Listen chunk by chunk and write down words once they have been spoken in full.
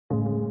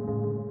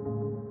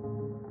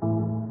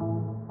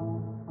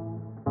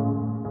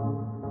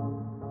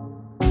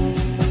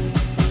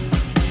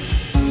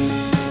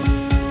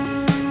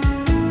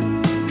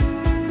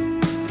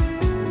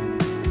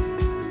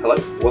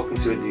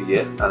to a new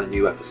year and a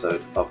new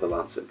episode of The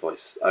Lancet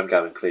Voice. I'm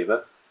Gavin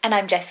Cleaver. And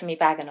I'm Jessamy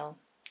Bagenal.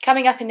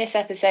 Coming up in this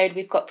episode,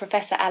 we've got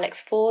Professor Alex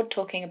Ford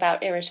talking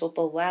about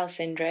irritable bowel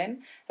syndrome,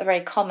 a very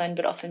common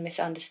but often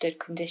misunderstood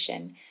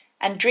condition,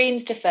 and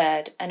Dreams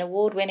Deferred, an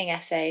award-winning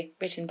essay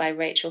written by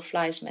Rachel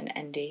Fleisman,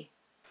 ND.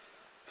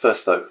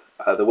 First though,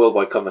 the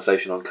worldwide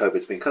conversation on COVID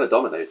has been kind of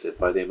dominated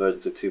by the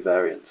emergence of two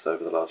variants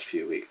over the last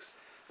few weeks.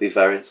 These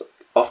variants,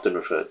 often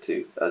referred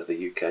to as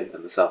the UK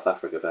and the South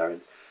Africa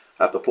variants,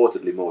 are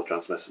purportedly more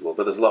transmissible,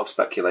 but there's a lot of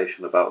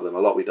speculation about them, a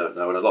lot we don't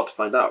know, and a lot to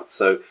find out.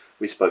 So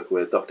we spoke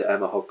with Dr.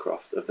 Emma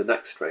Hogcroft of the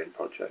Next Strain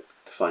Project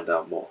to find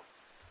out more.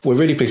 We're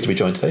really pleased to be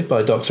joined today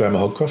by Dr. Emma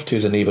Hogcroft,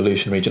 who's an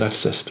evolutionary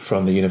geneticist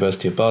from the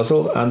University of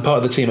Basel and part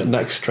of the team at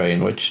Next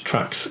Strain, which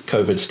tracks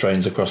COVID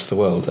strains across the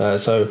world.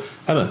 So,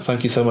 Emma,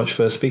 thank you so much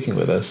for speaking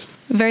with us.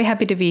 Very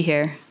happy to be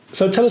here.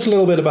 So tell us a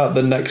little bit about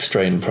the Next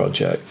Strain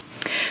Project.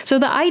 So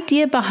the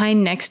idea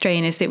behind Next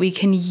Strain is that we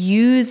can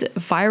use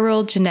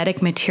viral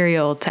genetic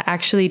material to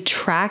actually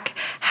track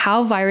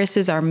how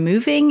viruses are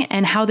moving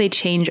and how they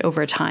change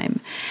over time.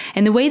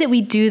 And the way that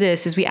we do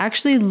this is we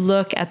actually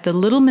look at the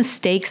little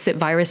mistakes that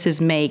viruses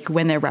make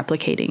when they're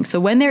replicating. So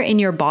when they're in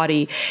your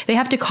body, they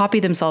have to copy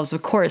themselves,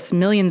 of course,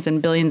 millions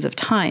and billions of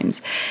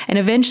times. And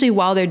eventually,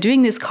 while they're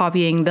doing this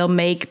copying, they'll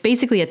make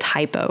basically a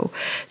typo.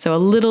 So a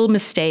little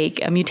mistake,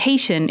 a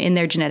mutation in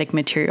their genetic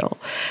material.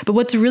 But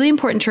what's really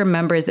important to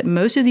remember is that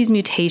most of these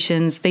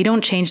mutations, they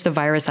don't change the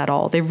virus at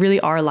all. They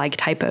really are like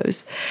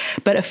typos.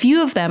 But a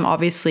few of them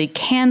obviously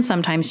can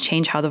sometimes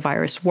change how the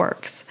virus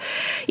works.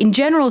 In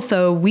general,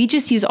 though, we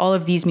just use all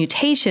of these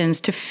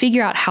mutations to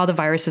figure out how the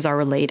viruses are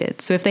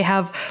related. So if they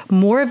have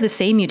more of the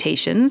same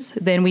mutations,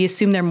 then we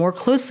assume they're more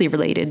closely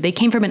related. They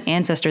came from an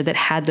ancestor that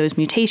had those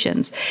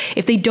mutations.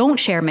 If they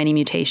don't share many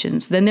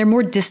mutations, then they're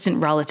more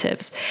distant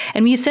relatives.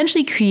 And we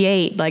essentially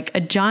create like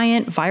a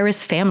giant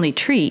virus family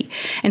tree.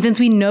 And since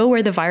we know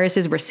where the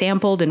viruses were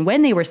sampled and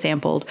when they were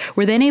sampled,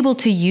 we're then able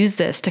to use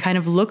this to kind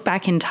of look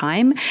back in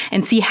time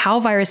and see how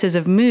viruses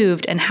have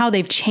moved and how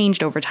they've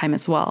changed over time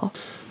as well.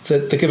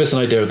 So to give us an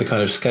idea of the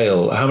kind of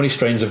scale, how many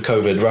strains of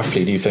COVID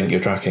roughly do you think you're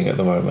tracking at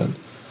the moment?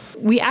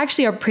 We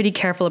actually are pretty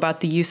careful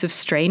about the use of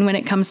strain when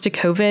it comes to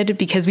COVID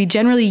because we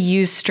generally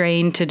use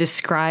strain to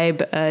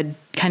describe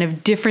kind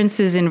of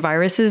differences in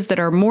viruses that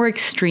are more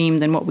extreme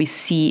than what we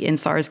see in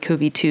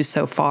SARS-CoV-2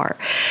 so far.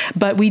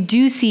 But we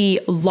do see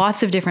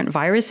lots of different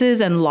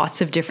viruses and lots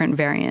of different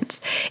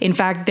variants. In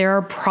fact, there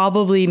are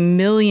probably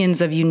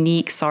millions of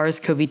unique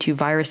SARS-CoV-2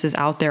 viruses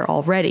out there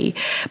already.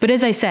 But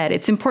as I said,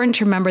 it's important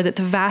to remember that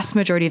the vast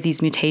majority of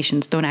these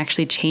mutations don't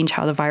actually change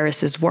how the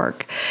viruses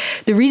work.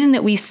 The reason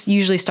that we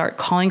usually start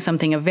calling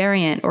something a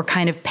variant or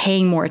kind of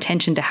paying more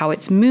attention to how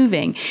it's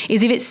moving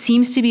is if it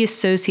seems to be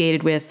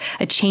associated with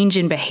a change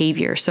in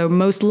behavior. So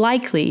most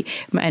likely,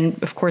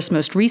 and of course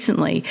most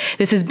recently,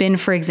 this has been,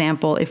 for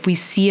example, if we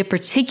see a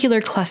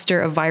particular cluster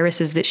of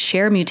viruses that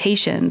share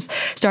mutations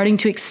starting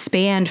to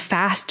expand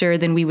faster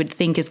than we would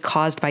think is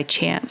caused by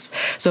chance.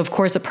 So of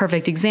course, a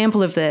perfect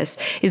example of this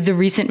is the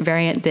recent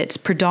variant that's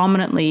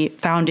predominantly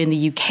found in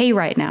the UK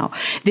right now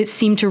that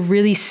seemed to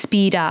really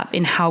speed up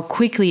in how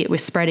quickly it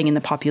was spreading in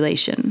the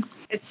population.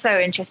 It's so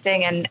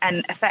interesting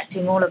and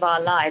affecting all of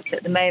our lives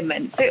at the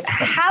moment. So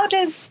how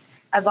does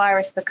a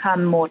virus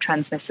become more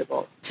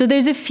transmissible? So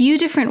there's a few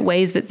different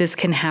ways that this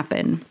can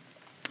happen.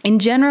 In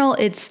general,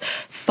 it's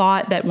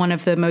thought that one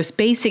of the most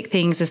basic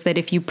things is that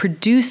if you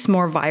produce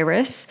more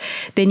virus,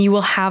 then you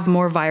will have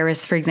more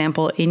virus, for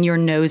example, in your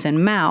nose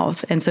and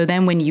mouth. And so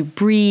then when you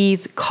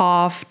breathe,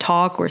 cough,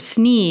 talk, or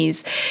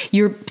sneeze,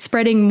 you're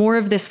spreading more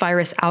of this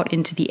virus out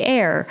into the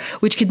air,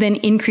 which could then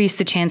increase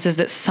the chances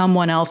that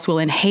someone else will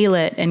inhale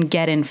it and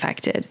get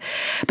infected.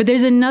 But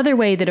there's another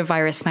way that a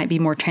virus might be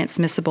more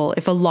transmissible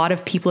if a lot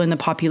of people in the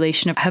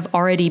population have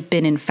already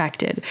been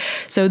infected.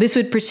 So this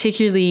would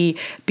particularly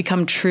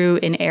become true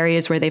in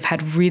areas where they've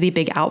had really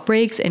big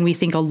outbreaks, and we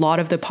think a lot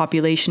of the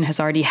population has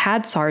already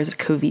had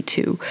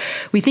SARS-CoV-2.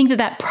 We think that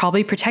that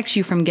probably protects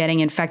you from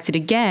getting infected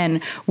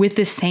again with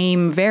the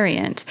same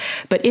variant.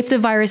 But if the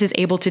virus is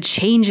able to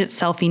change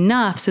itself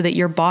enough so that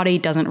your body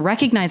doesn't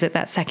recognize it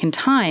that second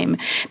time,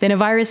 then a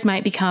virus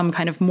might become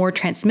kind of more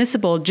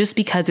transmissible just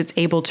because it's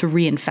able to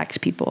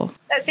reinfect people.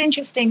 That's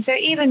interesting. So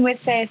even with,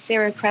 say, a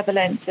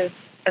seroprevalence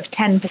of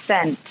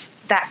 10%,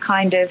 that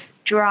kind of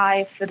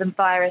drive for the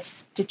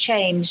virus to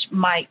change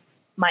might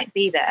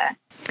be there.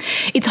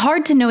 It's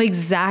hard to know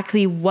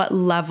exactly what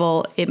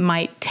level it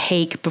might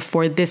take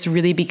before this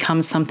really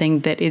becomes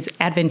something that is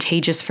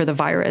advantageous for the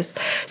virus.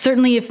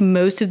 Certainly, if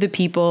most of the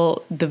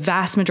people, the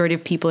vast majority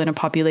of people in a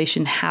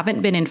population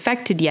haven't been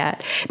infected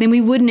yet, then we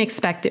wouldn't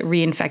expect that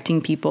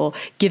reinfecting people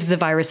gives the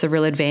virus a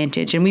real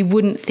advantage. And we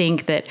wouldn't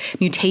think that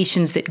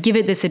mutations that give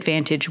it this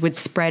advantage would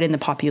spread in the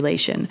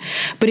population.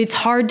 But it's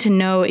hard to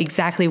know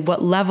exactly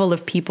what level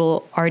of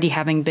people already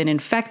having been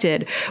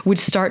infected would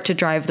start to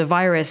drive the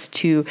virus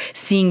to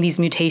seeing these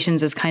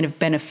mutations as kind of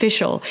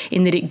beneficial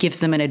in that it gives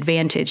them an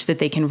advantage that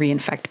they can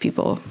reinfect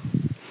people.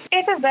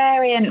 If a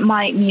variant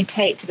might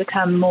mutate to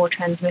become more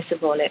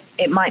transmissible,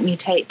 it might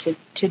mutate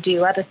to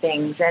do other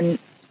things. And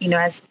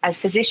as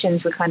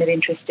physicians, we're kind of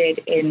interested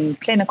in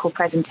clinical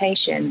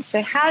presentation.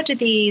 So how do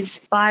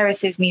these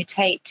viruses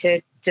mutate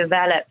to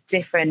develop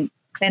different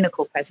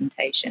clinical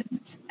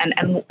presentations?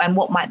 And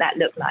what might that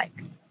look like?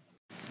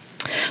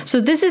 So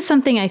this is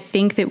something I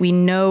think that we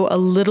know a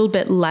little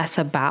bit less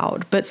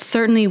about, but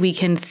certainly we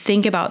can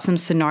think about some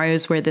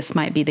scenarios where this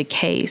might be the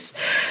case.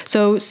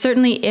 So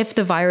certainly if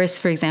the virus,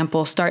 for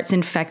example, starts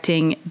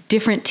infecting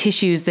different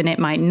tissues than it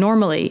might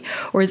normally,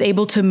 or is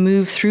able to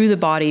move through the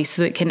body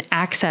so it can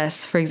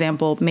access, for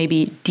example,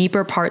 maybe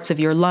deeper parts of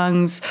your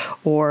lungs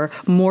or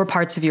more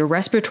parts of your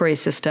respiratory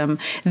system,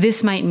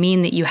 this might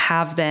mean that you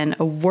have then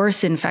a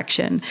worse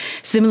infection.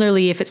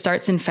 Similarly, if it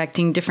starts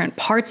infecting different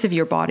parts of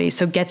your body,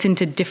 so gets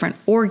into different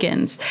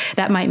organs,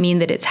 that might mean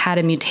that it's had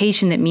a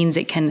mutation that means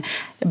it can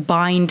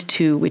bind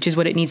to, which is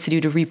what it needs to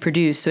do to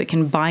reproduce, so it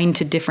can bind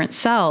to different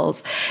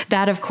cells.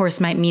 That, of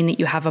course, might mean that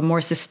you have a more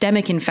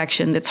systemic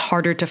infection that's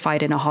harder to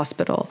fight in a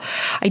hospital.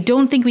 I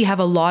don't think we have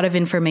a lot of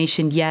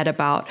information yet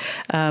about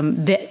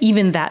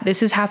that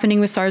this is happening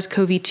with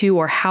SARS-CoV-2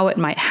 or how it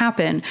might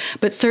happen,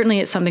 but certainly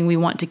it's something we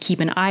want to keep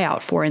an eye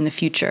out for in the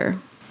future.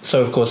 So,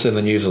 of course, in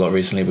the news a lot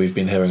recently, we've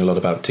been hearing a lot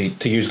about,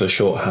 to use the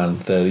shorthand,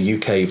 the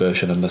UK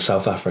version and the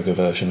South Africa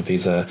version of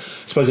these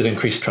supposed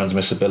increased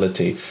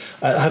transmissibility.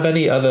 Have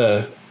any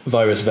other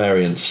virus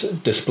variants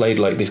displayed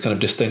like these kind of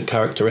distinct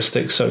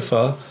characteristics so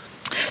far?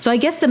 So I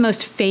guess the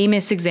most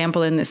famous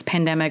example in this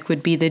pandemic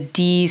would be the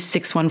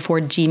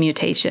D614G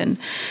mutation.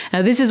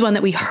 Now, this is one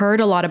that we heard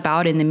a lot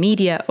about in the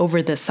media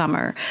over the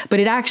summer, but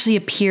it actually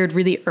appeared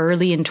really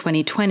early in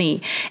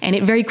 2020, and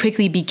it very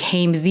quickly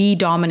became the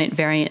dominant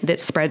variant that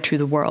spread through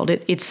the world.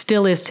 It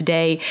still is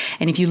today,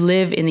 and if you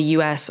live in the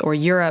US or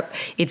Europe,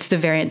 it's the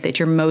variant that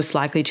you're most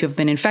likely to have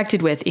been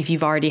infected with if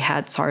you've already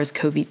had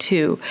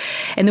SARS-CoV-2.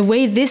 And the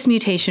way this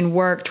mutation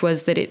worked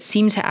was that it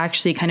seemed to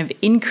actually kind of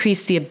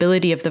increase the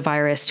ability of the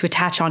virus to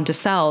attach onto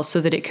cells so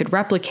that it could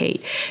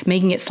replicate,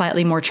 making it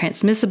slightly more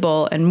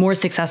transmissible and more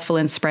successful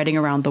in spreading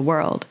around the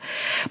world.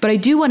 But I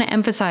do want to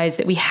emphasize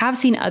that we have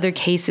seen other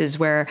cases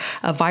where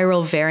a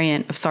viral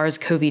variant of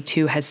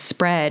SARS-CoV-2 has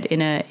spread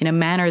in a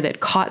manner that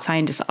caught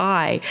scientists'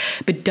 eye,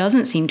 but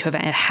doesn't seem to have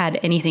had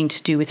anything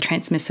to do with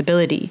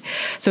transmissibility.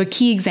 So a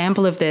key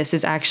example of this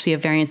is actually a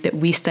variant that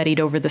we studied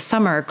over the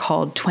summer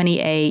called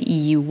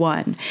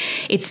 20A-EU1.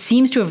 It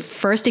seems to have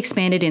first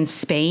expanded in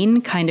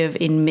Spain kind of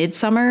in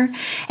midsummer,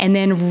 and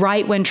then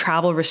right when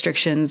travel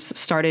restrictions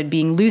started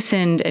being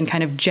loosened and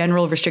kind of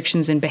general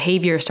restrictions in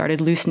behavior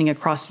started loosening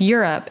across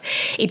Europe,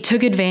 it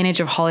took advantage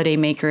of holiday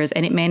makers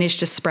and it managed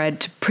to spread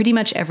to pretty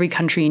much every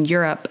country in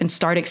Europe and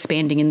start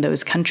expanding in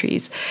those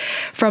countries.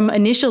 From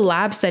initial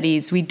lab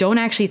studies, we don't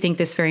actually think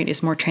this variant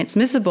is more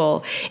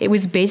transmissible. It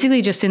was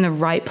basically just in the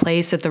right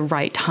place at the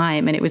right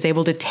time, and it was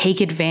able to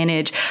take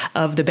advantage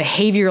of the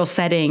behavioral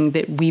setting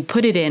that we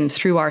put it in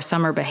through our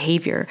summer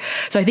behavior.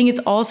 So I think it's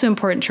also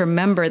important to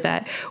remember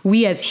that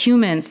we as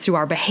humans, through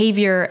our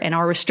behavior and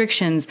our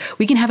restrictions,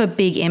 we can have a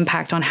big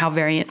impact on how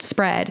variants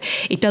spread.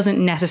 It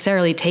doesn't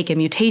necessarily take a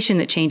mutation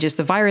that changes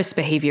the virus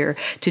behavior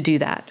to do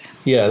that.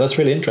 Yeah, that's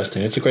really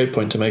interesting. It's a great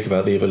point to make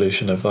about the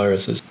evolution of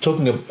viruses.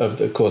 Talking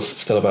of course,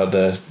 still about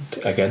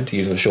again, to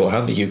use the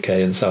shorthand, the UK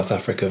and South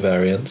Africa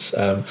variants.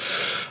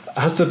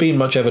 Has there been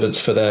much evidence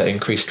for their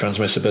increased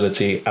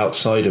transmissibility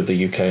outside of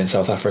the UK and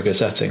South Africa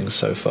settings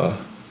so far?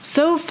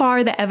 So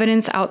far, the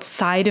evidence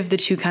outside of the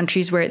two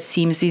countries where it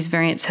seems these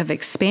variants have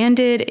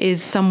expanded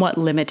is somewhat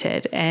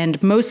limited.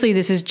 And mostly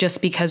this is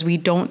just because we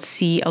don't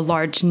see a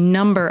large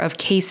number of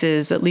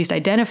cases, at least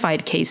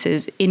identified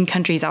cases, in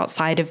countries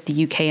outside of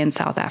the UK and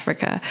South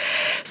Africa.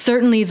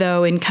 Certainly,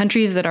 though, in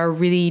countries that are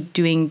really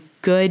doing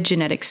good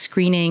genetic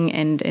screening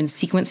and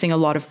sequencing a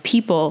lot of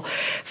people,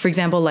 for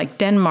example, like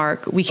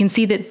Denmark, we can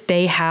see that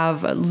they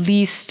have at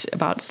least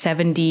about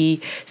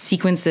 70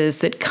 sequences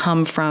that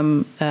come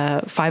from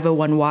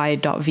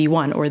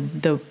 501y.v1, or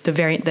the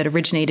variant that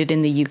originated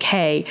in the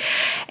UK.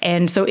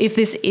 And so if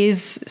this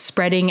is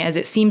spreading as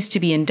it seems to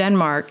be in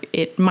Denmark,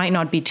 it might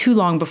not be too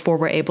long before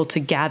we're able to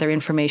gather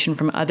information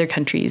from other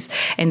countries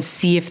and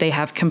see if they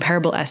have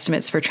comparable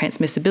estimates for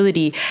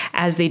transmissibility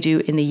as they do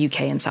in the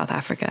UK and South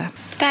Africa.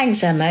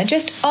 Thanks, Emma.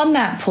 Just on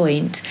that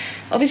point,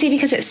 obviously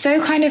because it's so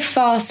kind of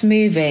fast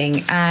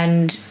moving,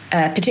 and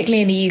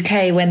particularly in the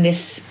UK when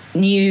this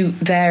new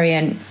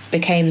variant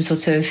became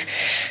sort of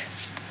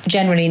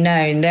generally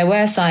known, there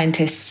were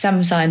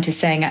some scientists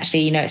saying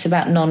actually, it's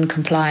about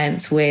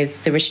non-compliance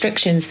with the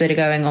restrictions that are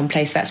going on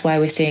place. That's why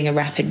we're seeing a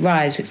rapid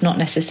rise. It's not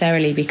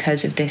necessarily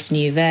because of this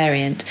new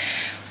variant.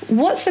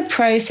 What's the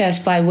process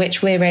by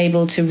which we're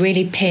able to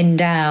really pin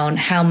down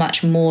how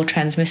much more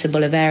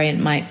transmissible a variant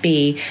might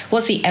be?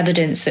 What's the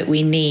evidence that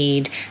we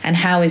need, and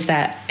how is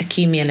that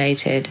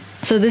accumulated?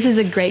 So this is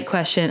a great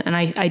question, and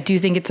I do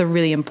think it's a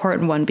really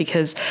important one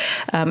because,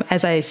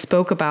 as I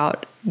spoke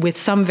about, with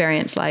some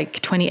variants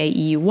like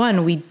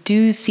 28EU1, we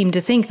do seem to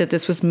think that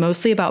this was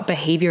mostly about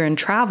behavior and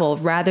travel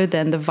rather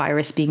than the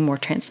virus being more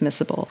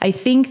transmissible. I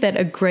think that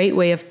a great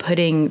way of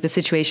putting the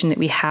situation that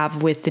we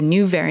have with the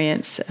new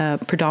variants,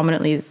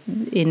 predominantly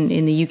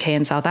in the UK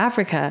and South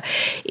Africa,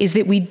 is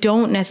that we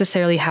don't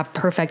necessarily have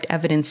perfect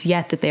evidence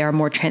yet that they are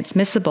more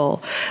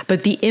transmissible,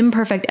 but the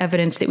imperfect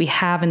evidence that we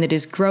have and that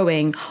is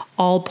growing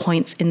all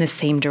points in the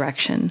same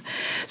direction.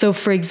 So,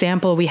 for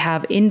example, we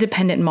have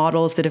independent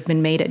models that have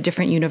been made at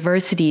different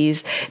universities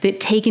that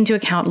take into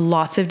account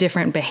lots of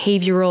different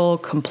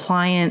behavioral,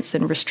 compliance,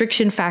 and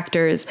restriction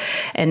factors,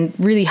 and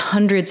really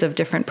hundreds of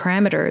different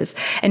parameters,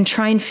 and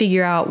try and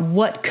figure out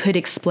what could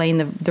explain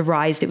the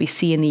rise that we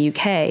see in the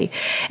UK.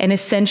 And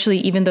essentially,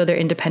 even though they're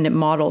independent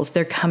models,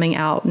 they're coming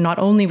out not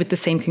only with the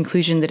same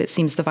conclusion that it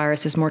seems the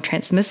virus is more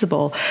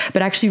transmissible,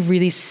 but actually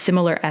really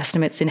similar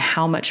estimates in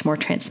how much more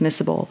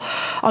transmissible.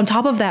 On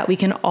top of that, we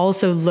can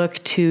also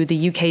look to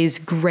the UK's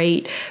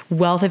great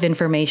wealth of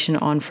information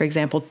on, for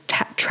example,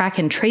 track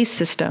and trace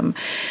system.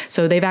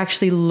 So they've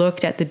actually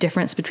looked at the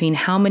difference between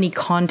how many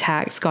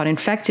contacts got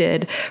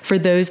infected for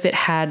those that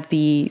had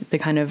the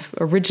kind of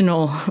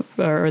original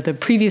or the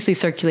previously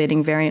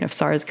circulating variant of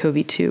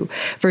SARS-CoV-2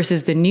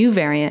 versus the new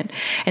variant.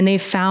 And they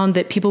found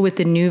that people with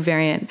the new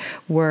variant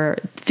were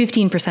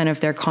 15% of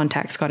their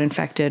contacts got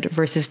infected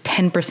versus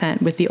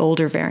 10% with the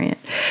older variant.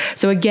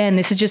 So again,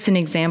 this is just an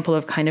example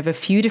of kind of a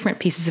few different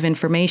pieces of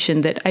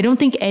information that I don't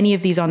think any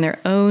of these on their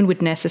own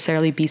would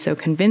necessarily be so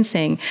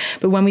convincing.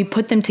 But when we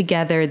put them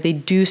together, they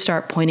do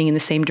start pointing in the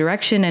same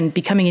direction and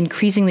becoming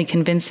increasingly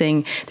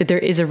convincing that there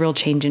is a real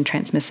change in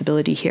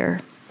transmissibility here.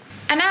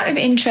 And out of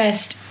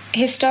interest,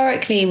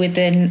 historically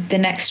within the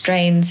Next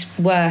Strain's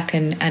work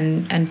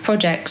and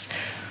projects,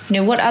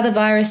 what other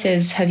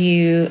viruses have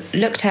you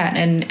looked at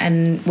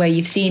and where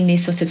you've seen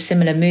these sort of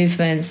similar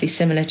movements, these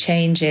similar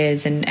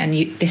changes, and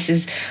this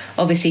is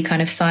obviously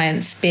kind of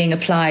science being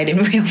applied in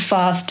real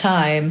fast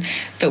time.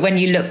 But when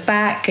you look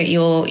back at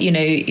your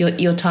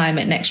time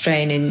at Next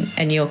Strain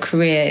and your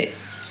career,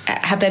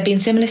 have there been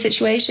similar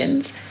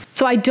situations?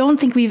 So I don't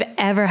think we've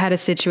ever had a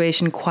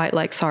situation quite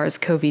like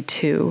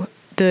SARS-CoV-2.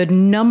 The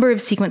number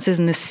of sequences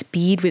and the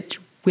speed with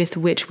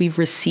which we've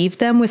received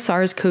them with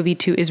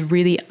SARS-CoV-2 is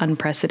really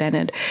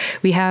unprecedented.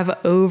 We have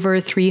over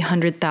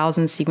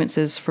 300,000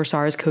 sequences for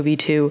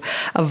SARS-CoV-2,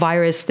 a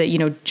virus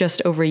that, just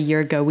over a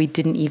year ago, we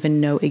didn't even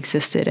know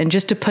existed. And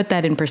just to put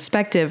that in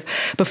perspective,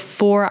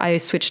 before I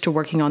switched to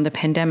working on the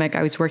pandemic,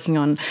 I was working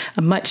on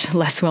a much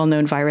less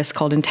well-known virus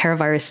called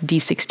enterovirus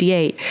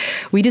D68.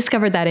 We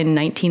discovered that in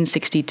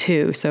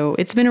 1962, so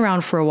it's been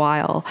around for a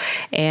while.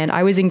 And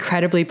I was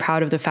incredibly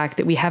proud of the fact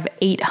that we have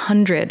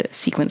 800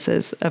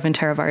 sequences of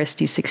enterovirus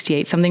D68.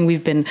 Something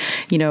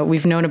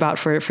we've known about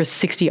for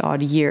 60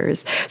 odd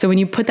years. So when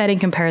you put that in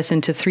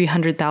comparison to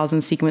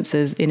 300,000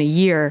 sequences in a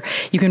year,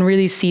 you can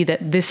really see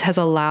that this has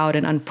allowed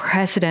an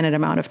unprecedented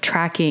amount of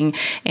tracking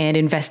and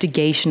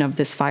investigation of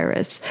this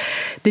virus.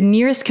 The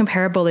nearest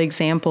comparable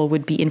example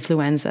would be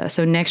influenza.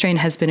 So Next Strain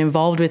has been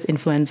involved with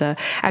influenza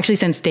actually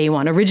since day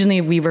one. Originally,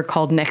 we were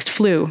called Next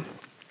Flu.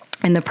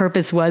 And the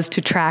purpose was to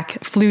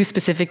track flu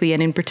specifically,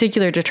 and in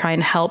particular to try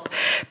and help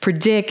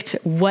predict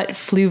what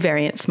flu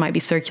variants might be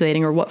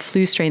circulating or what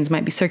flu strains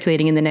might be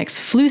circulating in the next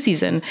flu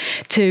season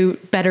to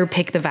better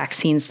pick the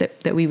vaccines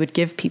that we would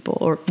give people,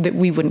 or that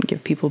we wouldn't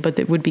give people, but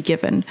that would be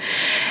given.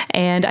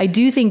 And I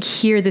do think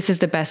here this is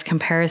the best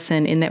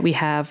comparison in that we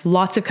have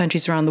lots of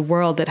countries around the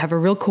world that have a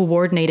real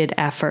coordinated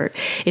effort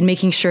in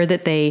making sure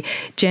that they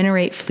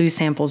generate flu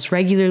samples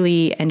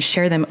regularly and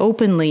share them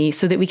openly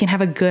so that we can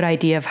have a good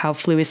idea of how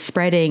flu is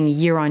spreading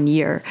year on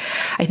year.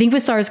 I think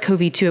with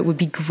SARS-CoV-2, it would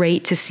be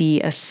great to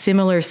see a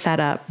similar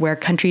setup where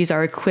countries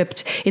are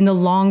equipped in the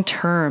long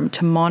term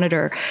to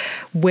monitor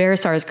where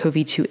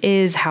SARS-CoV-2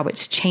 is, how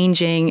it's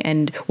changing,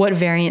 and what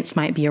variants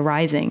might be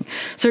arising.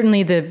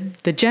 Certainly,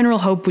 the general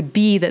hope would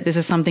be that this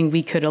is something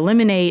we could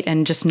eliminate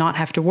and just not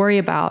have to worry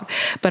about.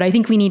 But I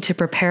think we need to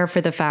prepare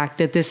for the fact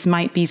that this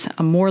might be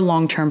a more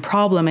long-term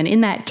problem. And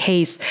in that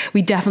case,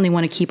 we definitely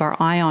want to keep our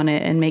eye on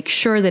it and make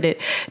sure that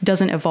it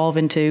doesn't evolve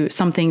into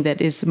something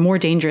that is more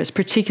dangerous,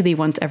 particularly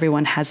once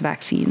everyone has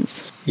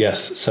vaccines.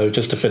 Yes, so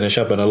just to finish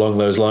up and along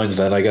those lines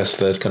then, I guess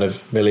the kind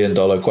of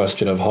million-dollar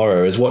question of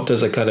horror is, what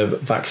does a kind of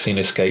vaccine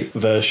escape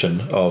version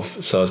of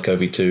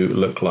SARS-CoV-2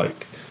 look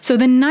like? So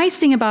the nice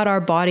thing about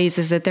our bodies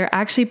is that they're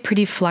actually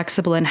pretty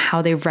flexible in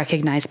how they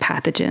recognize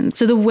pathogens.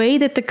 So the way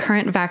that the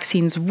current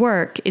vaccines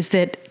work is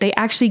that they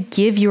actually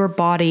give your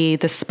body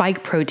the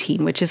spike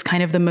protein, which is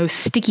kind of the most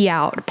sticky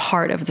out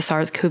part of the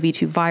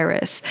SARS-CoV-2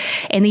 virus.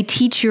 And they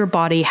teach your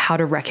body how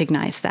to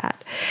recognize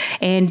that.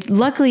 And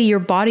luckily, your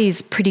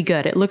body's pretty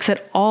good. It looks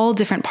at all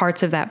different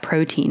parts of that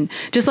protein,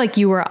 just like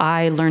you or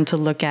I learned to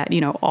look at,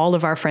 all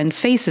of our friends'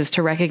 faces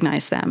to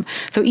recognize them.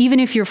 So even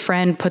if your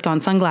friend puts on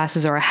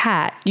sunglasses or a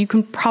hat, you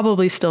can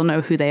probably still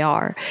know who they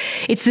are.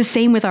 It's the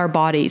same with our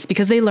bodies.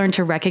 Because they learn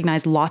to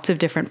recognize lots of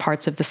different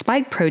parts of the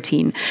spike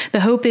protein, the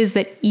hope is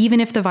that even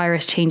if the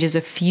virus changes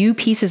a few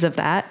pieces of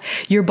that,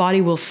 your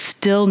body will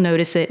still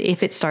notice it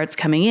if it starts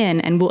coming in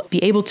and will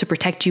be able to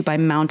protect you by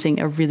mounting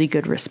a really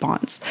good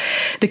response.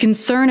 The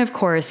concern, of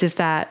course, is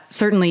that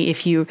certainly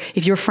if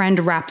your friend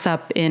wraps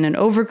up in an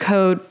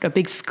overcoat, a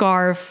big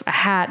scarf, a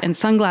hat, and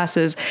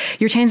sunglasses,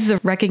 your chances of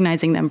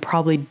recognizing them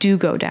probably do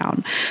go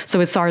down. So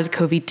with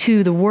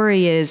SARS-CoV-2, the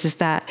worry is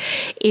that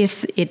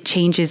if it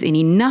changes in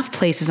enough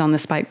places on the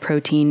spike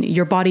protein,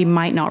 your body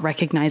might not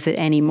recognize it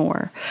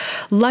anymore.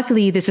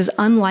 Luckily, this is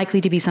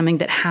unlikely to be something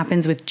that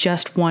happens with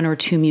just one or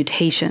two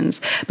mutations,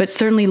 but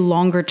certainly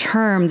longer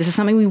term, this is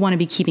something we want to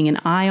be keeping an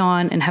eye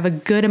on and have a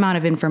good amount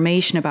of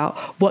information about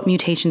what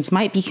mutations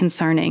might be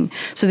concerning,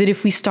 so that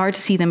if we start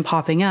to see them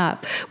popping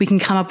up, we can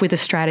come up with a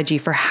strategy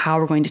for how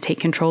we're going to take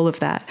control of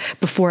that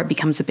before it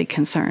becomes a big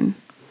concern.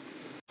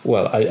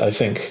 Well, I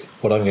think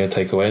what I'm going to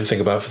take away and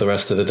think about for the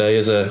rest of the day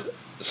is a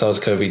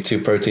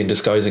SARS-CoV-2 protein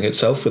disguising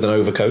itself with an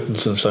overcoat and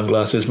some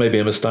sunglasses, maybe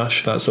a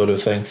moustache, that sort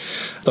of thing.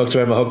 Dr.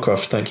 Emma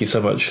Hogcroft, thank you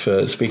so much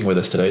for speaking with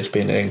us today. It's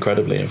been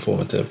incredibly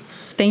informative.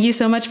 Thank you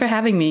so much for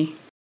having me.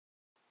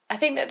 I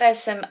think that there's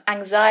some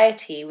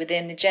anxiety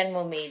within the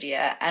general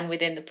media and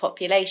within the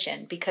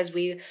population because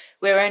we're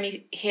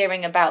only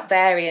hearing about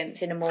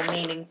variants in a more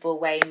meaningful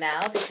way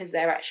now because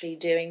they're actually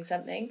doing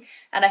something.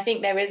 And I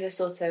think there is a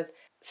sort of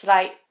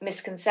slight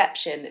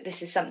misconception that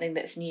this is something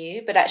that's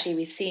new, but actually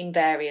we've seen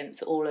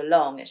variants all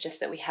along. It's just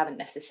that we haven't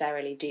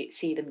necessarily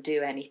see them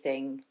do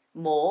anything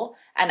more.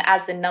 And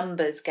as the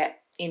numbers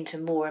get into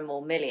more and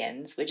more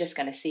millions, we're just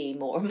going to see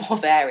more and more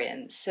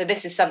variants. So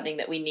this is something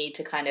that we need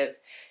to kind of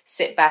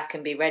sit back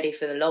and be ready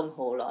for the long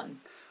haul on.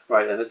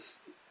 Right, and it's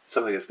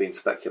something that's been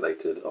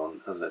speculated on,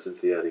 hasn't it, since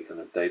the early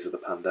kind of days of the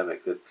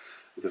pandemic, that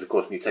because of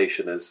course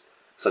mutation is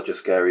such a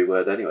scary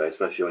word anyway,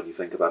 especially when you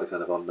think about a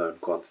kind of unknown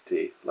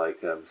quantity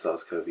like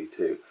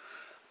SARS-CoV-2.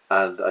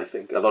 And I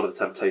think a lot of the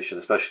temptation,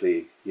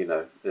 especially, in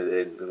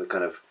the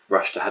kind of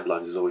rush to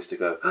headlines, is always to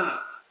go,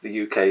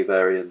 the UK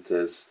variant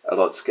is a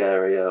lot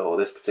scarier, or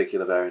this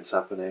particular variant's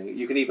happening.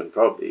 You can even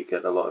probably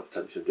get a lot of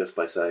attention just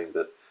by saying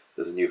that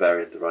there's a new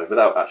variant arrived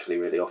without actually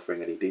really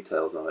offering any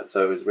details on it.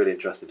 So it was really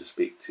interesting to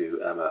speak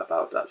to Emma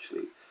about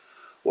actually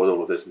what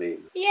all of this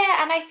means.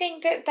 Yeah, and I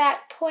think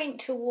that point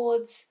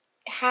towards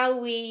how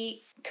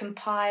we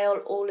compile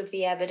all of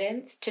the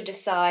evidence to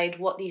decide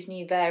what these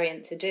new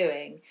variants are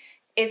doing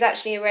is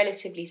actually a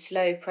relatively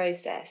slow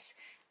process.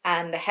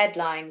 And the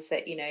headlines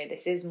that,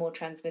 this is more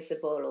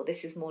transmissible or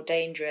this is more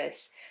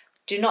dangerous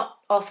do not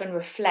often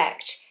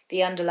reflect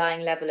the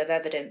underlying level of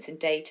evidence and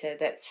data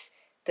that's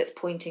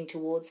pointing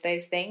towards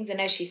those things.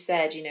 And as she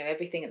said,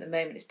 everything at the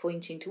moment is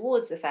pointing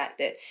towards the fact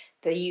that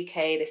the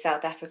UK, the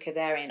South Africa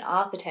variant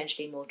are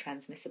potentially more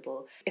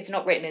transmissible. It's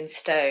not written in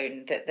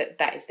stone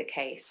that is the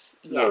case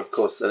yet. No, of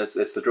course. And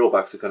it's the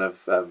drawbacks of kind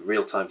of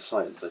real-time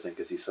science, I think,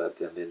 as you said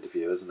in the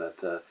interview, isn't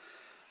it?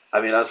 I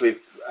mean, I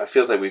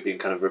feel like we've been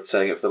kind of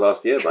saying it for the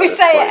last year. We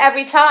say it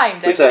every time,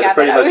 don't we,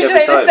 Gavin? We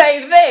say the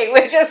same thing.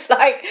 We're just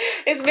like,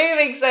 it's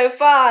moving so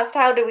fast.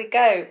 How do we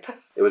cope?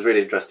 It was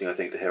really interesting, I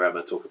think, to hear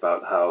Emma talk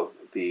about how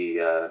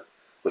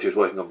what she was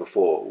working on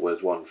before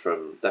was one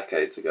from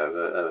decades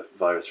ago, a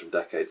virus from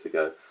decades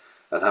ago,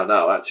 and how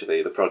now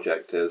actually the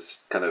project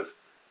is kind of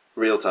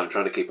real time,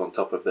 trying to keep on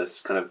top of this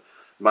kind of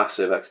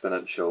massive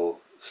exponential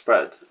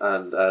spread.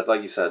 And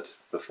like you said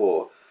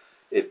before,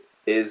 it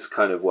is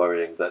kind of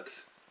worrying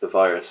that the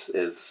virus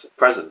is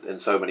present in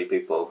so many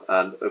people,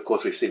 and of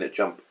course we've seen it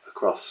jump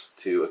across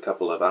to a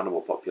couple of animal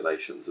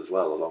populations as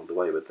well along the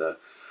way with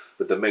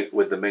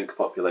the mink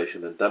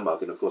population in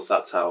Denmark, and of course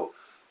that's how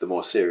the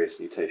more serious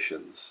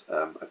mutations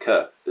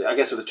occur. I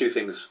guess the two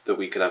things that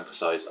we can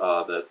emphasise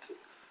are that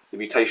the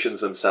mutations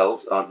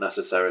themselves aren't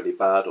necessarily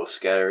bad or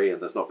scary, and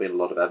there's not been a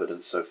lot of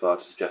evidence so far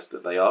to suggest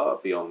that they are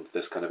beyond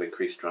this kind of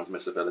increased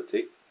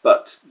transmissibility.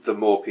 But the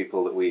more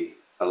people that we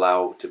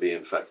allow to be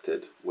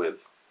infected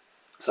with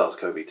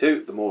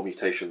SARS-CoV-2, the more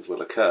mutations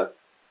will occur.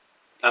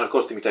 And of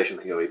course the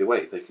mutations can go either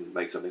way. They can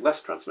make something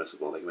less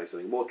transmissible, they can make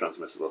something more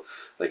transmissible,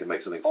 they can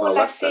make something far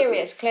less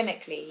serious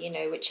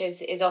clinically, which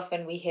is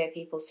often we hear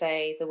people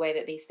say the way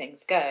that these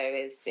things go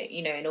is that,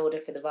 in order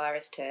for the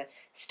virus to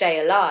stay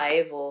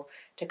alive or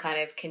to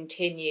kind of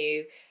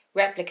continue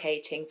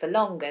replicating for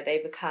longer,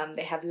 they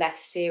have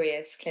less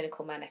serious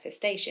clinical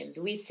manifestations.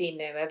 We've seen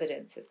no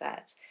evidence of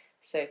that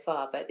so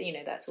far, but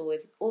that's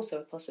always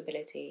also a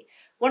possibility.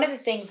 One of the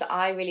things that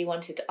I really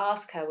wanted to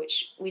ask her,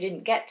 which we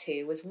didn't get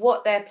to, was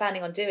what they're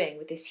planning on doing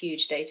with this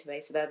huge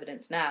database of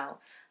evidence now.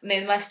 I mean,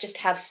 they must just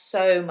have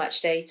so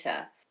much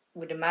data. I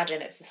would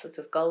imagine it's a sort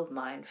of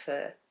goldmine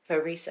for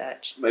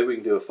research. Maybe we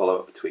can do a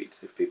follow-up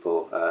tweet if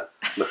people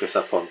look us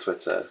up on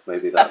Twitter.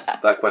 Maybe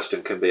that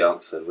question can be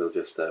answered. We'll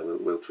just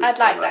we'll tweet. I'd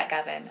like that,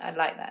 Gavin. I'd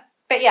like that.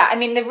 But yeah, I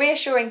mean, the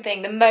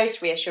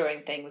most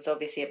reassuring thing was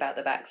obviously about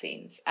the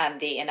vaccines and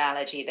the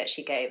analogy that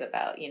she gave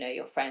about,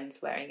 your friends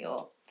wearing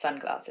your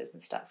sunglasses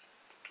and stuff.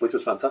 Which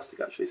was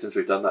fantastic, actually. Since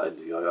we've done that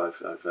interview,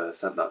 I've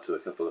sent that to a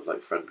couple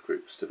of friend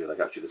groups to be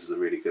like, actually, this is a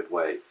really good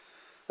way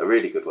a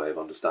really good way of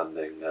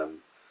understanding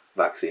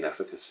vaccine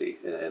efficacy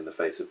in the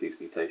face of these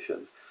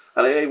mutations.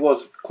 And it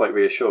was quite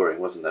reassuring,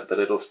 wasn't it, that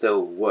it'll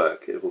still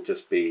work. It will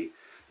just be,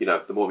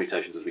 the more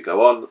mutations as we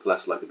go on, the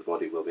less likely the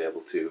body will be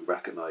able to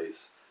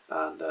recognise,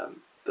 and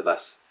the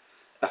less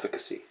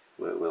efficacy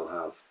we'll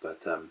have.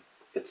 But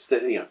it's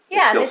still, it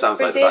still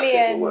sounds like the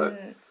vaccines will work.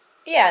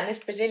 Yeah, and this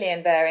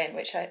Brazilian variant,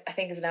 which I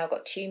think has now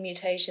got 2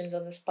 mutations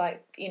on the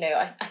spike,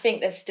 I think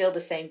there's still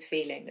the same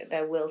feeling that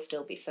there will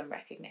still be some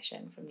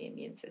recognition from the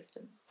immune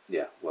system.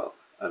 Yeah, well,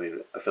 I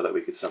mean, I feel like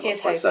we could sum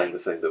up by saying the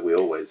thing that we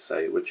always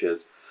say, which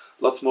is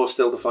lots more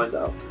still to find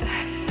out.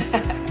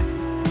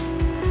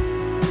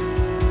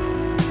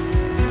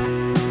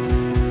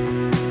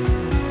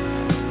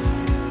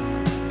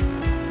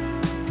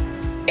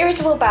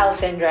 Irritable bowel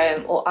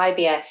syndrome, or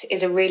IBS,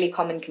 is a really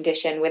common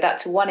condition with up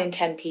to 1 in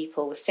 10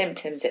 people with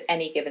symptoms at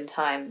any given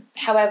time.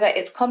 However,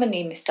 it's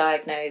commonly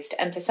misdiagnosed,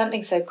 and for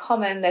something so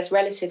common, there's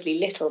relatively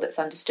little that's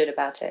understood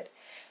about it.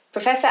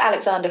 Professor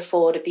Alexander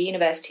Ford of the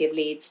University of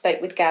Leeds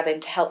spoke with Gavin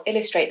to help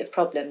illustrate the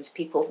problems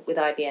people with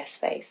IBS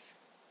face.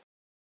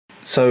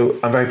 So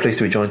I'm very pleased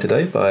to be joined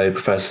today by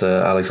Professor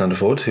Alexander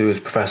Ford, who is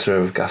Professor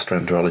of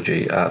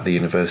Gastroenterology at the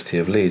University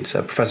of Leeds.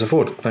 Professor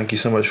Ford, thank you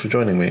so much for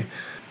joining me.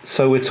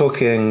 So we're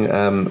talking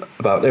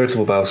about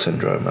irritable bowel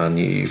syndrome, and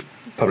you've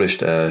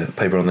published a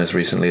paper on this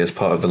recently as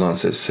part of the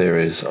Lancet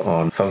series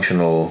on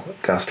functional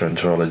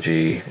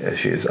gastroenterology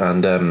issues.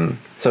 And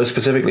so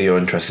specifically you're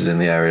interested in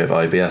the area of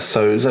IBS.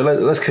 So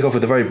let's kick off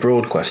with a very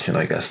broad question,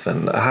 I guess,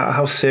 then.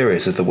 How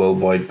serious is the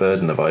worldwide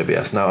burden of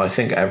IBS? Now, I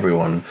think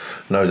everyone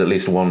knows at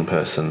least one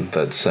person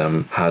that's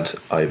had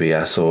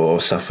IBS or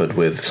suffered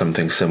with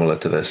something similar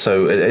to this.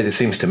 So it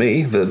seems to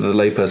me, the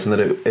layperson, that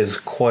it is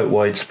quite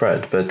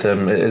widespread. But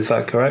is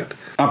that correct?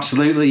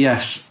 Absolutely,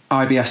 yes.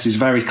 IBS is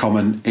very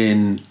common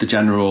in the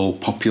general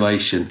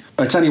population.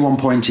 At any one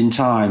point in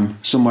time,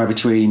 somewhere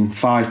between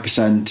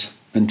 5%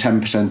 and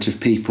 10% of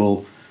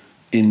people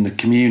in the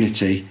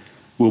community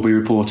will be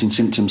reporting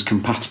symptoms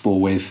compatible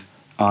with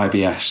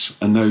IBS,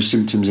 and those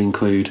symptoms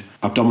include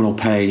abdominal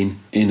pain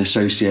in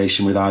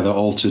association with either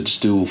altered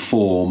stool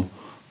form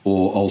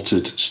or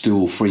altered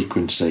stool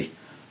frequency.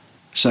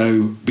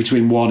 So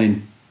between 1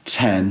 in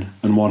 10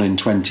 and 1 in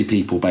 20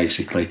 people,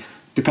 basically,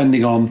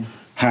 depending on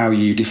how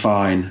you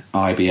define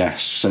IBS,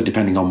 so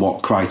depending on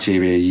what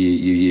criteria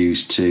you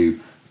use to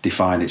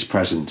define its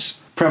presence.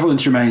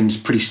 Prevalence remains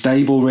pretty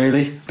stable,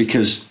 really,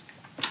 because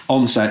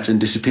onset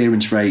and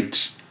disappearance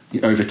rates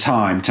over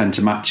time tend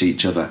to match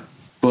each other.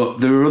 But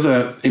there are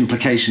other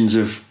implications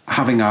of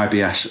having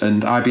IBS,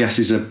 and IBS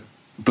is a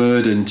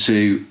burden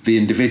to the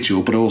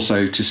individual, but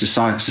also to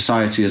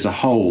society as a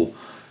whole.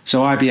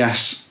 So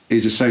IBS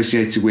is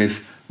associated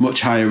with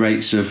much higher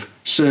rates of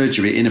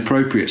surgery,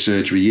 inappropriate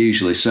surgery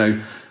usually. So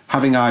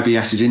having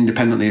IBS is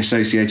independently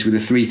associated with a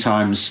 3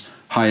 times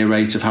higher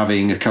rate of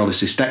having a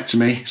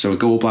cholecystectomy, so a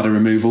gallbladder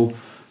removal,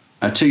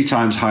 a 2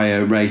 times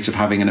higher rate of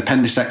having an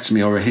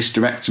appendicectomy or a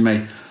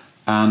hysterectomy,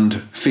 and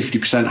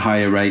 50%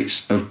 higher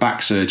rates of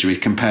back surgery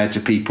compared to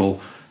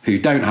people who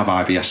don't have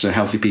IBS, so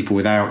healthy people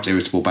without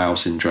irritable bowel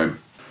syndrome.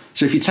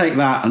 So if you take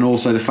that, and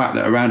also the fact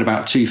that around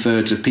about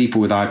 2/3 of people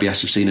with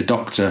IBS have seen a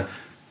doctor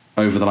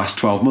over the last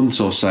 12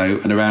 months or so,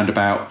 and around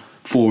about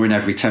 4 in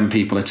every 10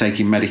 people are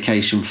taking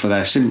medication for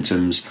their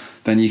symptoms,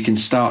 then you can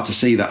start to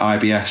see that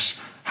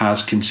IBS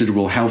has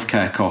considerable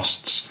healthcare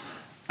costs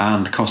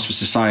and costs for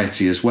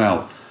society as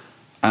well.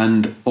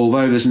 And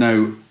although there's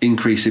no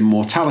increase in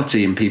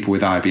mortality in people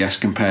with IBS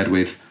compared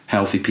with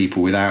healthy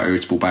people without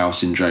irritable bowel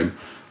syndrome,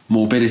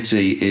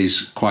 morbidity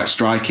is quite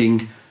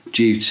striking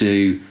due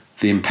to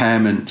the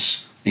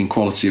impairments in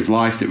quality of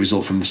life that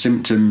result from the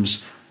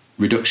symptoms,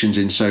 reductions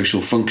in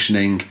social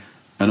functioning,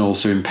 and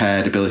also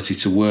impaired ability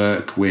to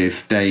work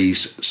with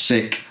days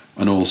sick,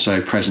 and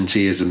also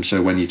presenteeism,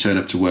 so when you turn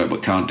up to work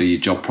but can't do your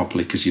job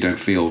properly because you don't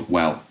feel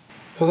well.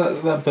 Well,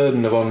 that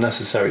burden of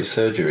unnecessary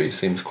surgery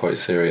seems quite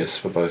serious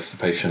for both the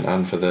patient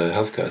and for the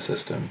healthcare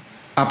system.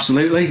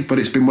 Absolutely, but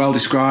it's been well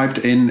described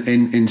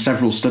in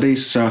several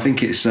studies, so I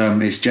think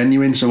it's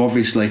genuine. So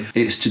obviously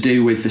it's to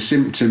do with the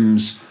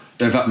symptoms,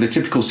 the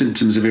typical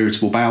symptoms of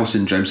irritable bowel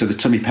syndrome, so the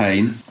tummy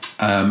pain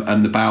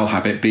and the bowel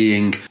habit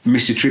being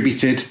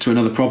misattributed to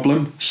another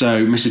problem,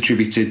 so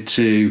misattributed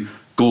to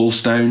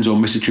gallstones, or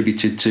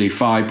misattributed to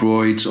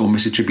fibroids, or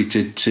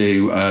misattributed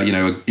to,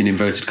 in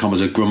inverted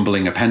commas, a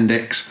grumbling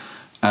appendix,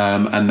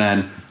 and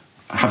then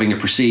having a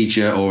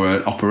procedure or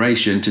an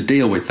operation to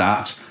deal with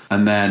that,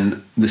 and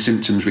then the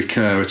symptoms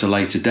recur at a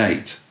later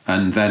date.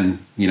 And then,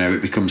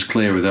 it becomes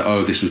clearer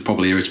that, this was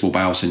probably irritable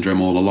bowel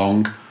syndrome all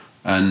along.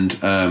 And,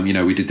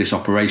 we did this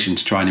operation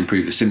to try and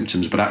improve the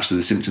symptoms, but actually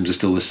the symptoms are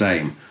still the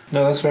same.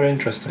 No, that's very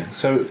interesting.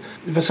 So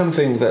for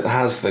something that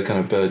has the kind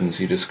of burdens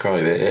you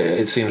describe,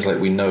 it seems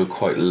like we know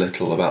quite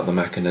little about the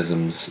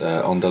mechanisms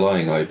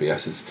underlying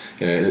IBS.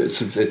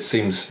 It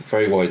seems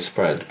very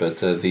widespread, but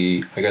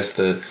the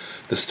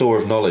store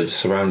of knowledge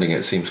surrounding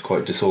it seems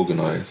quite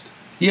disorganised.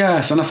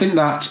 Yes, and I think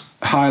that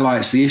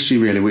highlights the issue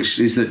really, which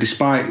is that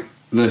despite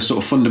the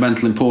sort of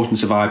fundamental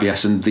importance of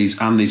IBS and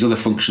these other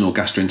functional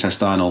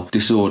gastrointestinal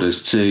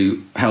disorders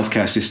to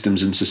healthcare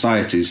systems and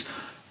societies,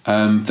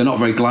 they're not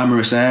very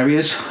glamorous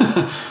areas.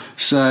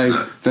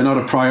 So they're not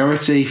a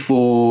priority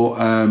for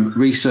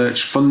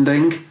research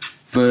funding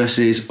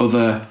versus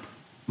other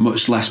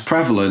much less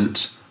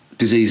prevalent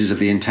diseases of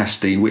the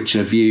intestine, which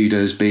are viewed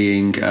as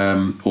being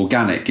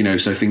organic,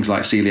 so things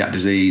like celiac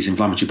disease,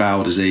 inflammatory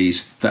bowel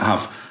disease, that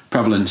have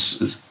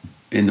prevalence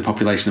in the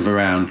population of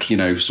around,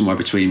 somewhere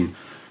between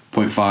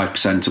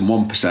 0.5% and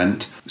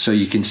 1%. So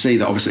you can see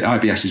that obviously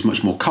IBS is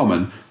much more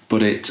common,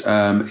 but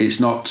it's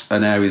not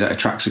an area that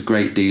attracts a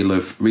great deal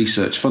of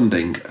research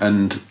funding,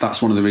 and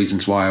that's one of the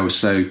reasons why I was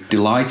so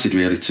delighted,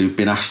 really, to have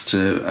been asked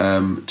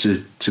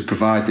to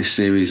provide this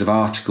series of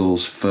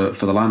articles for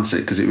the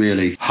Lancet, because it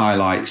really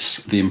highlights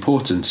the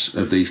importance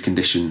of these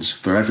conditions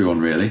for everyone,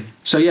 really.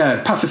 So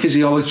yeah,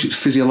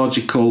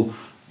 pathophysiological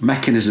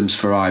mechanisms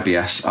for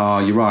IBS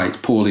are, you're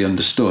right, poorly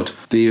understood.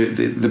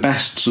 The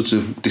best sort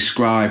of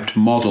described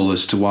model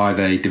as to why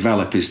they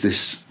develop is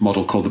this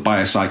model called the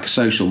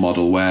biopsychosocial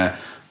model, where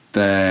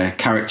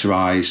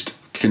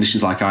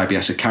conditions like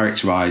IBS are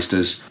characterised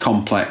as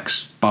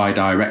complex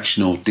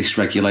bidirectional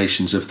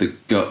dysregulations of the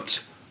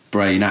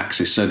gut-brain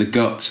axis. So the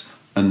gut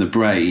and the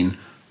brain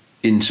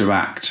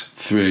interact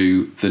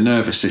through the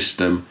nervous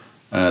system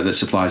that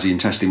supplies the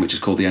intestine, which is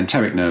called the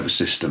enteric nervous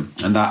system.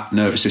 And that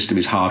nervous system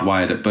is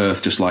hardwired at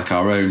birth, just like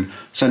our own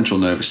central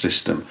nervous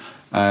system.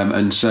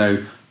 And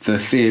so the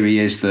theory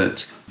is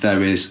that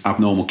there is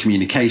abnormal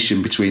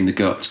communication between the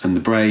gut and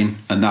the brain,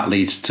 and that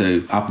leads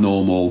to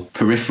abnormal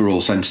peripheral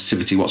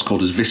sensitivity, what's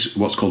called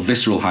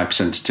visceral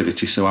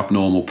hypersensitivity, so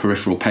abnormal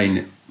peripheral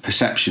pain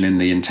perception in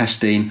the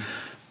intestine,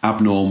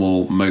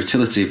 abnormal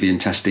motility of the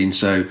intestine,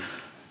 so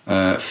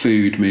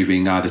food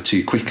moving either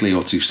too quickly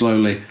or too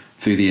slowly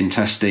through the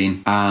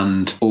intestine.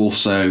 And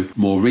also,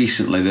 more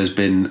recently, there's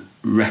been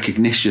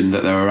recognition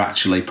that there are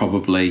actually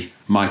probably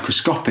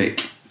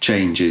microscopic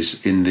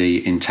changes in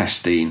the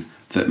intestine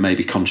that may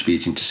be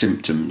contributing to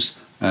symptoms.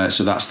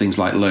 So that's things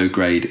like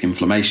low-grade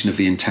inflammation of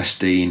the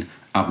intestine,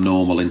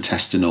 abnormal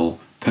intestinal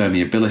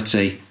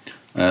permeability,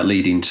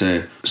 leading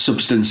to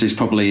substances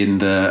probably in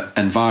the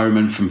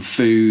environment from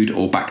food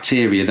or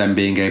bacteria then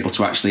being able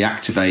to actually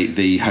activate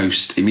the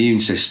host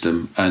immune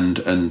system.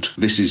 And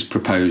this is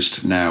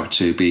proposed now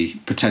to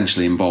be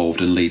potentially involved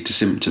and lead to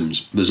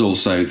symptoms. There's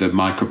also the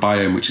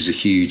microbiome, which is a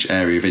huge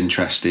area of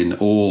interest in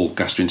all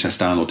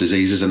gastrointestinal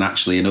diseases, and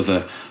actually in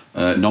other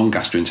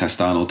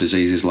non-gastrointestinal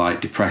diseases like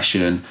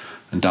depression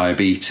and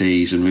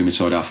diabetes and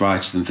rheumatoid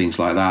arthritis and things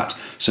like that.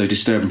 So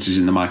disturbances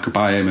in the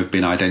microbiome have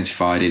been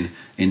identified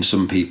in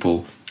some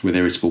people with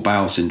irritable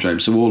bowel syndrome.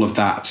 So all of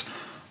that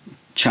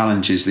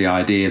challenges the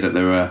idea that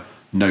there are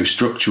no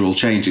structural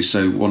changes.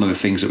 So one of the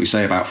things that we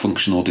say about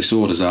functional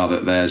disorders are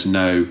that there's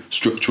no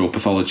structural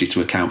pathology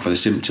to account for the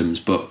symptoms,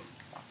 but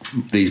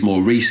these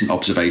more recent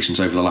observations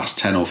over the last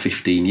 10 or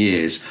 15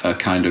 years are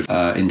kind of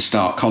in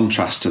stark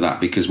contrast to that,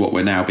 because what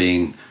we're now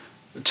being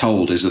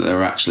told is that there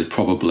are actually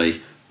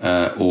probably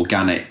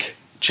organic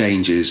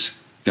changes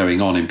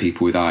going on in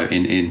people with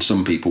in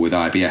some people with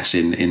IBS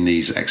in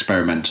these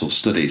experimental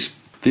studies.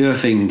 The other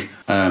thing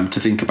to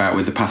think about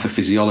with the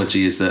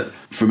pathophysiology is that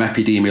from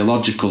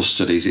epidemiological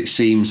studies, it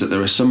seems that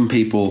there are some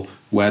people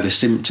where the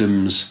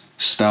symptoms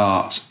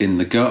start in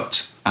the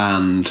gut,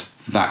 and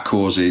that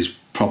causes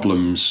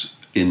problems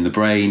in the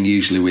brain,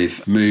 usually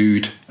with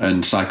mood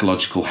and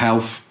psychological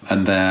health.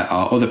 And there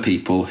are other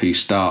people who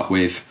start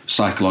with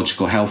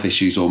psychological health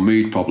issues or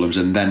mood problems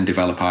and then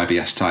develop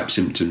IBS type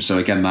symptoms. So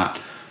again, that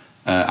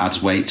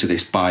adds weight to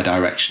this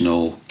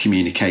bidirectional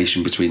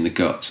communication between the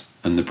gut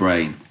and the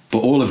brain. But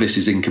all of this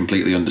is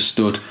incompletely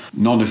understood.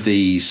 None of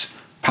these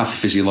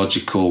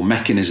pathophysiological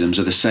mechanisms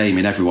are the same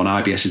in everyone.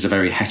 IBS is a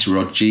very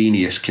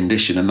heterogeneous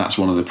condition, and that's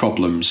one of the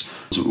problems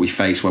that we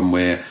face when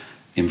we're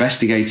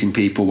investigating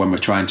people, when we're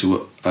trying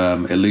to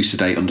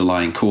elucidate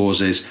underlying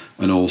causes,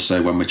 and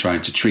also when we're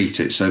trying to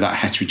treat it. So that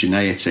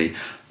heterogeneity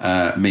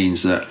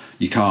means that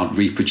you can't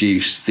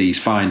reproduce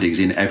these findings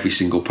in every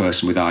single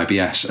person with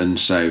IBS, and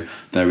so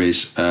there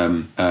is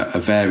a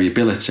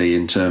variability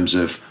in terms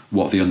of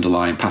what the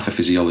underlying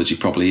pathophysiology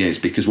probably is,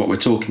 because what we're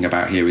talking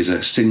about here is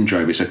a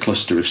syndrome. It's a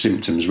cluster of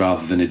symptoms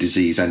rather than a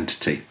disease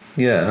entity.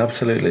 Yeah,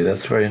 absolutely.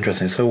 That's very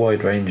interesting. So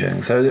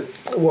wide-ranging. So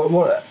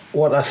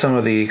what are some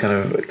of the kind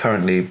of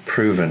currently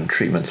proven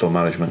treatments or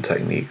management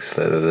techniques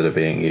that are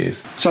being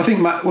used? So I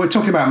think we're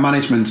talking about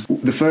management.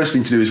 The first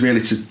thing to do is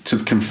really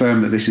to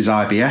confirm that this is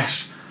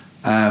IBS.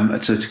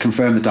 To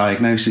confirm the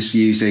diagnosis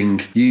using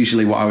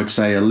usually what I would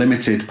say a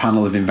limited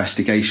panel of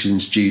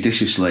investigations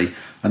judiciously,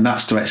 and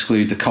that's to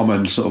exclude the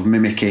common sort of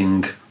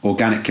mimicking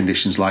organic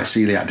conditions like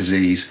celiac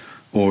disease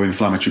or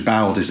inflammatory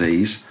bowel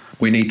disease.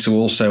 We need to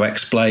also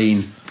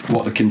explain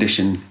what the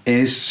condition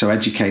is, so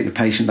educate the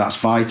patient. That's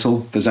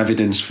vital. There's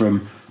evidence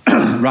from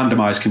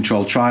randomised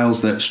controlled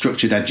trials that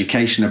structured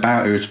education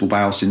about irritable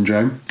bowel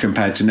syndrome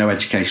compared to no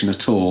education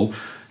at all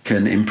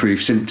can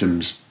improve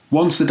symptoms.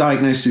 Once the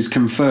diagnosis is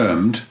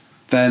confirmed,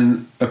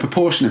 then a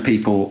proportion of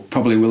people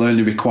probably will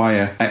only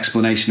require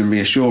explanation and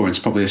reassurance,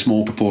 probably a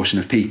small proportion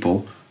of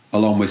people,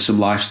 along with some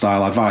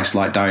lifestyle advice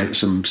like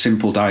some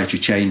simple dietary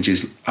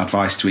changes,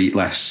 advice to eat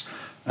less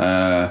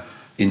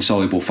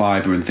insoluble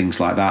fibre and things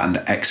like that, and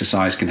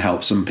exercise can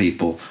help some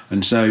people.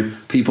 And so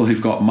people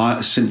who've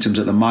got symptoms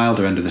at the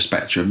milder end of the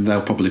spectrum,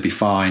 they'll probably be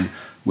fine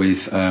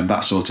with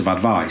that sort of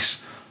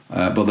advice.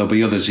 But there'll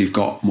be others who've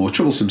got more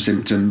troublesome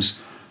symptoms.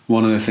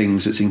 One of the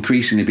things that's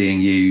increasingly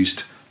being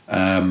used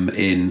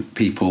in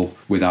people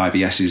with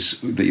IBS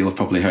is, that you'll have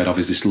probably heard of,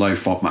 is this low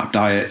FODMAP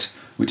diet,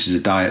 which is a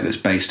diet that's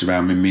based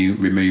around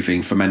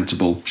removing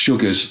fermentable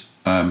sugars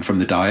from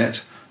the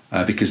diet,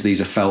 because these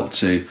are felt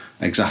to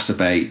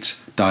exacerbate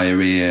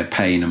diarrhea,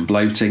 pain and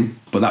bloating.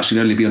 But that should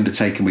only be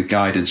undertaken with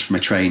guidance from a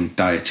trained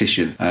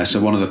dietitian. So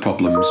one of the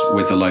problems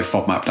with the low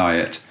FODMAP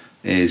diet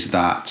is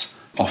that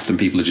often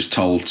people are just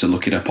told to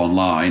look it up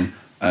online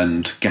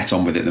and get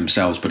on with it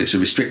themselves, but it's a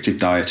restrictive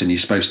diet and you're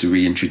supposed to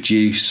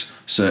reintroduce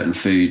certain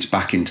foods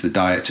back into the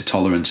diet to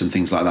tolerance and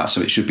things like that,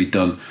 so it should be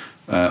done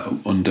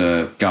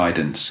under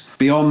guidance.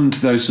 Beyond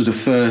those sort of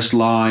first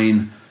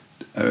line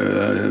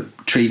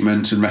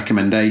treatments and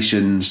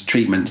recommendations,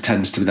 treatment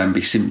tends to then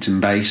be symptom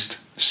based.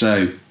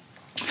 So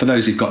for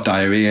those who've got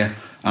diarrhea,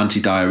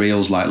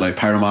 antidiarrheals like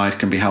loperamide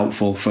can be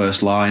helpful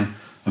first line,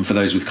 and for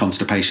those with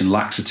constipation,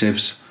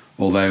 laxatives,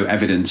 although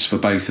evidence for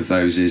both of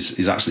those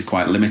is actually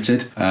quite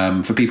limited.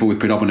 For people with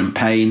predominant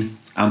pain,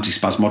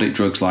 antispasmodic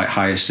drugs like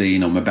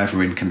hyoscine or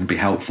mebeverine can be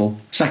helpful.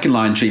 Second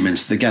line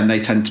treatments, again,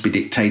 they tend to be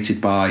dictated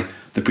by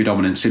the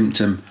predominant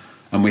symptom,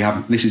 and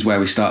this is where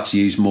we start to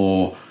use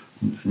more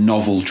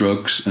novel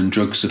drugs and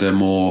drugs that are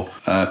more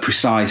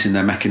precise in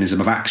their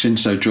mechanism of action.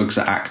 So drugs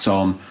that act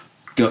on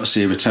gut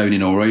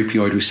serotonin or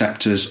opioid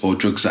receptors, or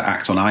drugs that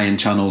act on ion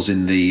channels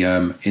in the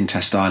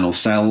intestinal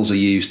cells are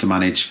used to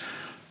manage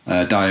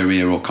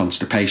diarrhea or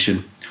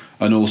constipation.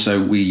 And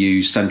also we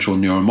use central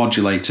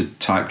neuromodulator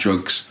type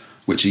drugs,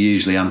 which are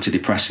usually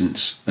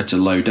antidepressants at a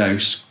low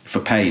dose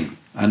for pain.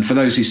 And for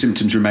those whose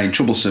symptoms remain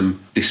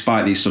troublesome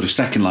despite these sort of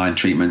second line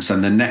treatments,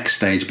 then the next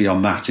stage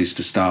beyond that is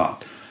to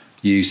start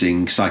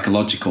using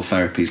psychological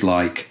therapies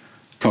like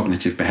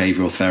cognitive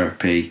behavioural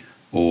therapy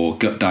or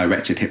gut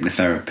directed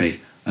hypnotherapy,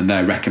 and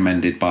they're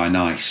recommended by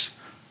NICE.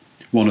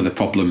 One of the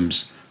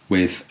problems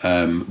with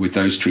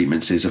those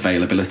treatments is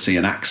availability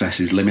and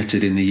access is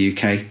limited in the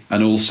UK.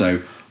 And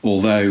also,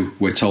 although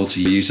we're told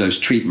to use those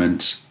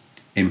treatments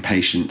in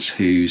patients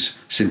whose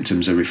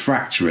symptoms are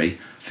refractory,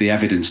 the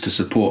evidence to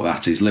support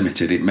that is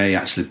limited. It may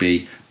actually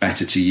be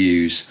better to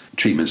use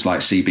treatments like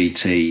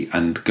CBT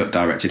and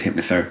gut-directed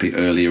hypnotherapy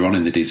earlier on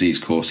in the disease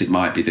course. It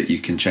might be that you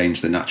can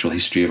change the natural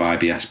history of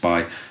IBS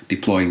by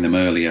deploying them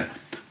earlier.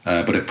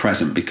 But at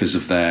present, because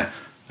of their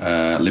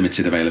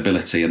limited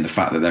availability and the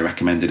fact that they're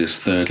recommended as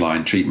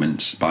third-line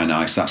treatments by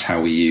NICE, that's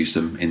how we use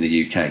them in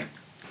the UK.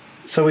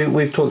 So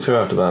we've talked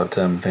throughout about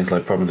things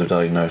like problems of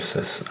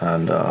diagnosis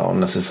and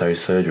unnecessary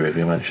surgery, as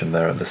we mentioned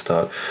there at the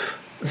start.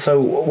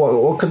 So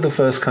what could the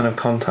first kind of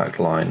contact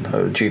line,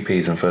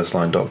 GPs and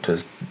first-line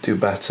doctors, do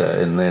better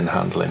in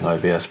handling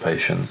IBS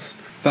patients?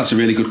 That's a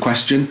really good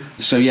question.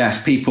 So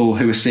yes, people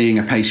who are seeing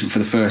a patient for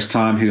the first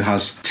time who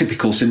has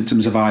typical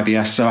symptoms of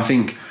IBS. So I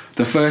think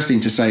the first thing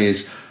to say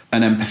is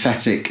an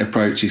empathetic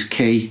approach is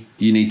key.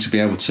 You need to be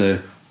able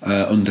to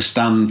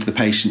understand the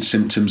patient's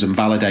symptoms and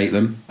validate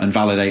them, and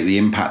validate the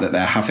impact that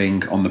they're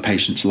having on the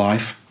patient's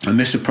life. And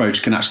this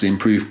approach can actually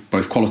improve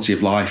both quality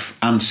of life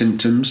and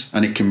symptoms,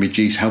 and it can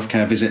reduce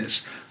healthcare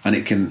visits, and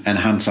it can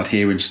enhance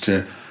adherence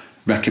to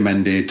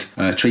recommended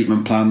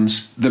treatment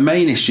plans. The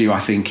main issue,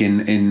 I think,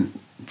 in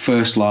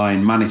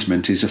first-line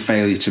management is a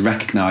failure to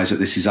recognise that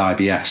this is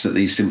IBS, that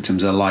these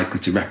symptoms are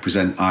likely to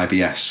represent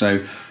IBS.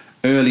 So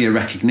earlier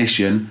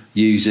recognition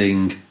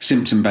using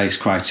symptom-based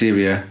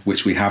criteria,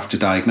 which we have to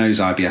diagnose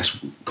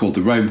IBS, called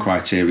the Rome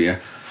criteria,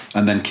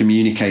 and then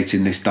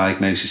communicating this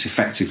diagnosis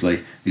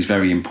effectively is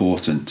very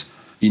important.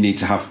 You need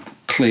to have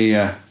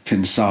clear,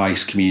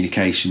 concise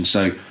communication.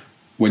 So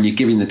when you're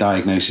giving the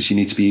diagnosis, you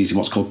need to be using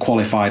what's called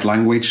qualified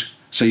language.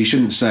 So you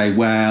shouldn't say,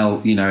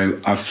 well,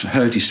 I've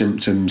heard your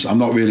symptoms, I'm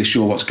not really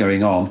sure what's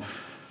going on,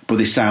 but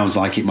this sounds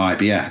like it might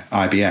be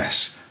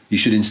IBS. You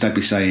should instead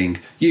be saying,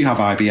 you have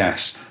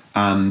IBS,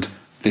 and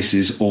this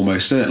is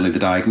almost certainly the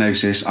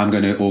diagnosis. I'm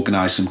going to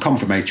organise some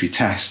confirmatory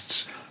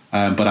tests,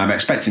 but I'm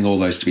expecting all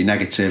those to be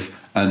negative,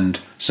 and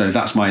so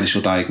that's my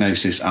initial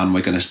diagnosis, and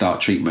we're going to start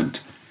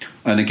treatment.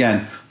 And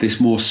again, this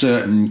more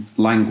certain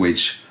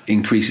language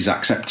increases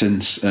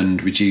acceptance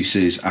and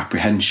reduces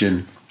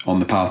apprehension on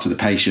the part of the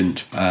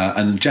patient,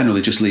 and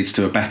generally just leads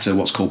to a better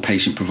what's called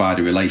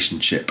patient-provider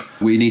relationship.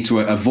 We need to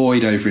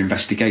avoid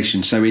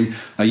over-investigation. So in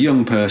a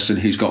young person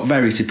who's got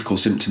very typical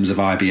symptoms of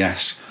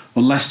IBS,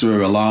 unless there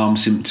are alarm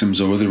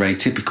symptoms or other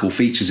atypical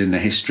features in the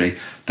history,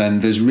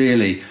 then there's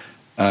really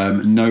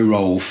no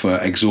role for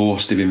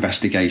exhaustive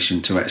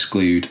investigation to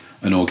exclude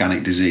an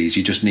organic disease.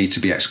 You just need to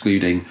be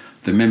excluding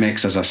the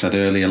mimics, as I said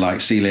earlier, like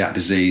celiac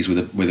disease with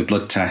a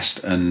blood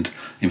test and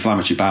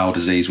inflammatory bowel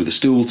disease with a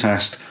stool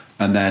test,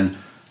 and then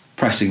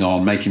pressing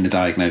on, making the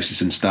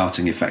diagnosis and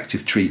starting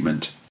effective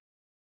treatment.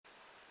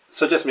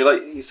 So, Jessamy,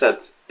 like you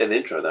said in the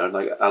intro there, and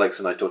like Alex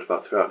and I talked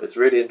about throughout, it's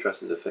really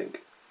interesting to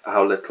think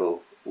how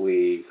little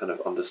we kind of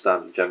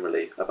understand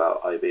generally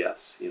about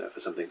IBS, for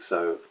something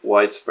so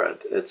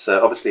widespread. It's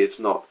obviously it's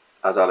not,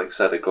 as Alex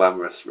said, a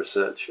glamorous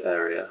research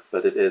area,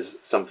 but it is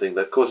something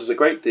that causes a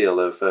great deal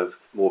of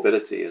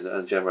morbidity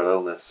and general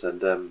illness.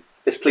 And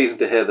it's pleasing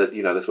to hear that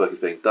this work is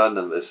being done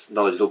and this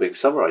knowledge is all being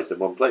summarised in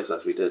one place,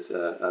 as we did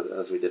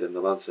in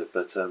the Lancet.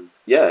 But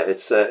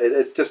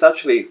it's just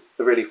actually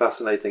a really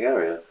fascinating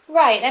area.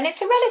 Right, and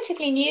it's a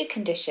relatively new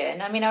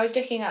condition. I mean, I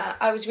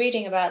was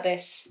reading about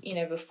this,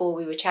 before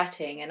we were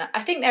chatting, and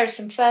I think there are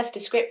some first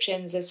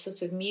descriptions of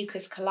sort of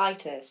mucus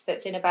colitis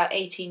that's in about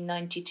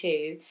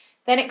 1892.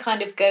 Then it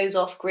kind of goes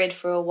off grid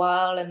for a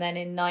while, and then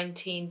in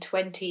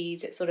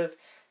 1920s it sort of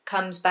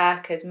comes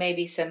back as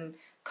maybe some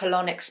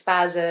colonic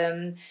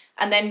spasm,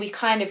 and then we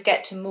kind of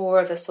get to more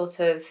of a sort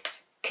of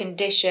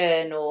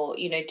condition or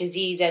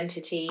disease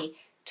entity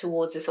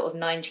towards the sort of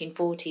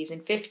 1940s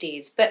and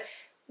 50s. But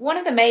one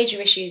of the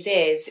major issues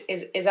is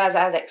as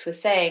Alex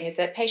was saying, is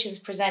that patients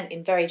present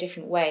in very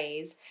different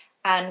ways,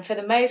 and for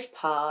the most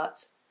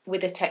part,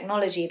 with the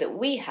technology that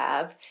we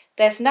have,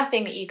 there's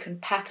nothing that you can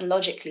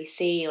pathologically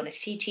see on a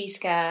CT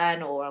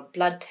scan or a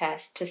blood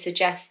test to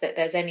suggest that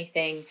there's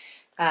anything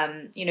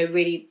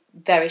really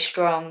very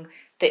strong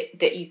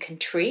that you can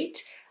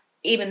treat,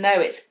 even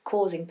though it's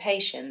causing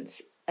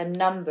patients a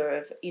number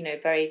of,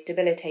 very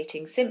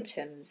debilitating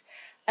symptoms.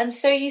 And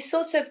so you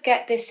sort of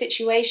get this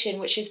situation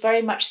which is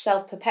very much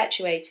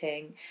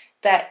self-perpetuating,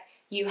 that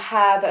you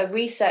have a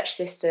research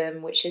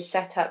system which is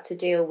set up to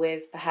deal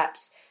with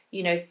perhaps,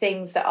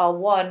 things that are,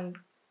 one,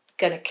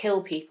 going to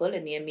kill people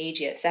in the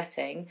immediate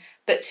setting,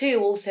 but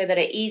two, also that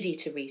are easy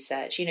to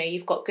research.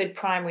 You've got good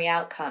primary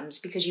outcomes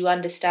because you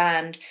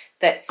understand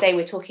that, say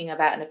we're talking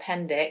about an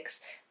appendix,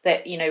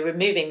 that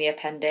removing the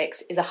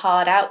appendix is a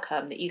hard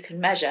outcome that you can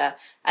measure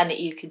and that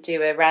you could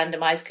do a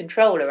randomized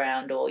control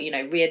around, or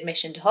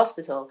readmission to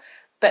hospital.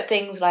 But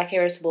things like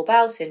irritable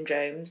bowel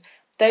syndromes,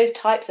 those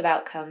types of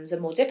outcomes are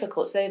more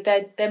difficult. So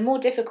they're more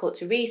difficult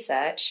to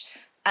research,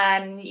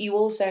 and you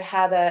also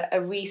have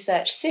a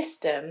research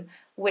system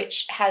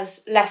which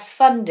has less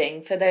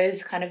funding for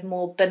those kind of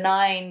more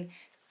benign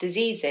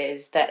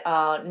diseases that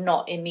are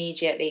not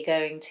immediately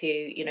going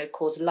to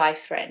cause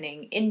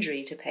life-threatening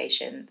injury to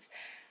patients.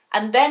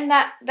 And then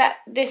that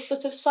this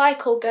sort of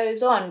cycle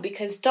goes on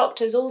because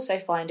doctors also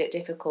find it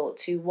difficult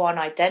to, one,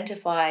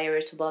 identify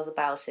irritable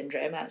bowel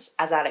syndrome, as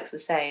Alex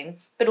was saying,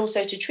 but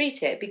also to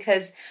treat it,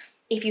 because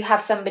if you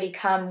have somebody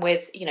come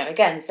with,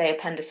 again, say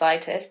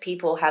appendicitis,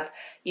 people have,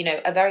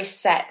 a very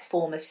set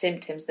form of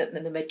symptoms that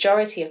the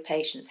majority of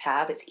patients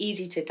have. It's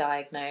easy to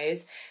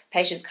diagnose.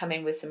 Patients come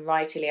in with some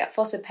right iliac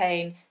fossa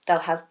pain, they'll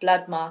have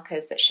blood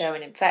markers that show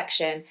an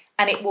infection,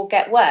 and it will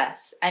get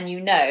worse. And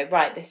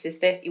right, this is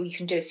this. You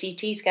can do a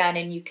CT scan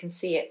and you can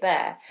see it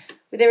there.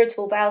 With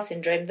irritable bowel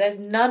syndrome, there's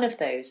none of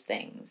those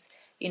things.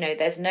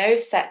 There's no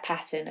set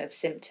pattern of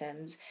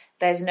symptoms.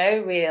 There's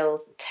no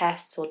real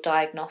tests or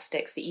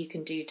diagnostics that you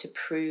can do to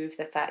prove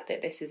the fact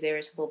that this is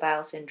irritable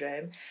bowel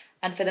syndrome.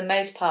 And for the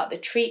most part, the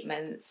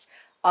treatments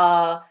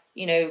are,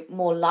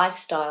 more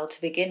lifestyle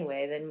to begin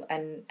with,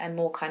 and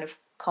more kind of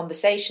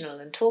conversational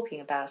and talking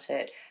about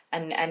it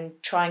and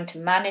trying to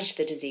manage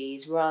the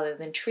disease rather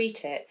than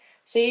treat it.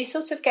 So you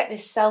sort of get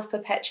this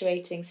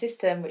self-perpetuating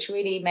system which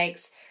really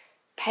makes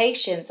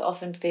patients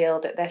often feel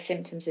that their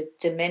symptoms are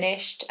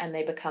diminished and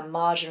they become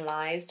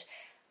marginalised.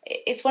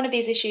 It's one of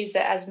these issues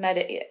that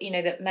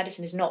that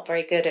medicine is not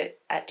very good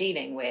at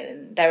dealing with,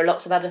 and there are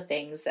lots of other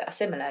things that are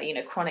similar.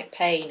 Chronic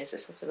pain is a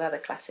sort of other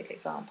classic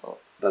example.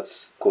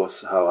 That's, of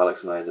course, how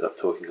Alex and I ended up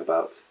talking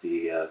about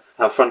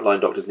how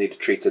frontline doctors need to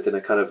treat it in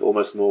a kind of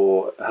almost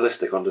more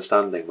holistic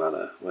understanding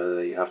manner, where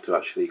they have to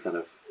actually kind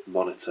of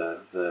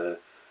monitor the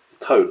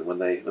tone when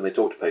they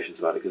talk to patients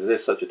about it, because it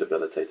is such a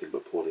debilitating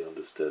but poorly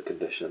understood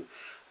condition.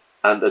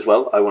 And as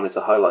well, I wanted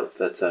to highlight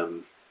that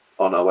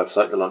on our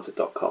website,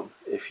 thelancet.com,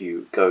 if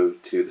you go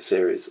to the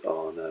series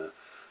on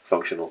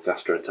functional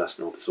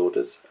gastrointestinal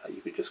disorders, you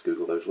can just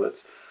Google those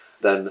words,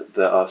 then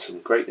there are some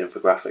great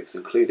infographics,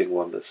 including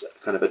one that's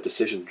kind of a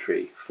decision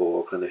tree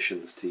for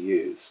clinicians to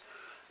use,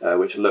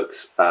 which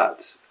looks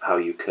at how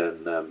you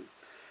can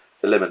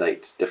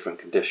eliminate different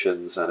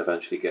conditions and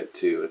eventually get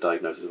to a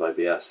diagnosis of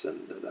IBS,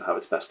 and how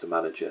it's best to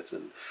manage it,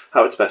 and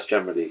how it's best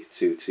generally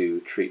to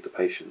treat the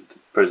patient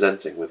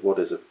presenting with what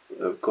is,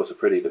 of course, a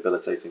pretty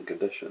debilitating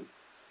condition.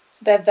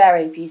 They're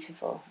very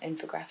beautiful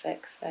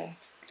infographics, so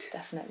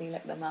definitely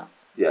look them up.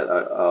 Yeah,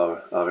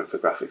 our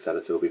infographics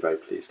editor will be very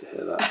pleased to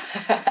hear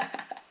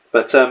that.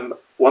 But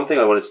one thing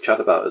I wanted to chat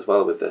about as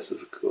well with this,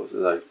 of course,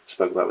 as I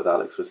spoke about with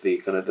Alex, was the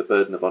kind of the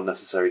burden of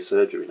unnecessary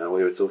surgery. Now,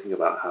 we were talking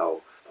about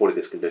how poorly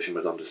this condition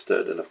was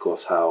understood, and of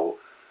course how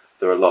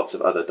there are lots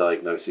of other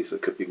diagnoses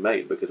that could be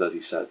made, because, as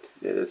you said,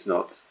 it's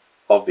not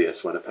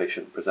obvious when a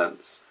patient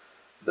presents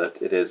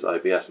that it is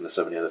IBS, and there's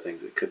so many other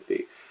things it could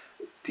be.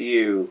 Do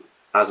you,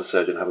 as a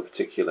surgeon, have a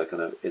particular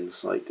kind of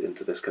insight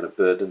into this kind of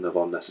burden of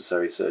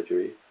unnecessary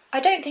surgery? I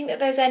don't think that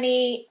there's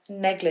any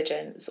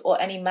negligence or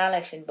any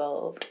malice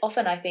involved.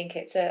 Often I think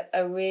it's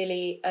a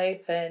really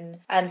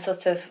open and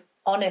sort of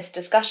honest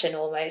discussion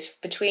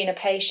almost between a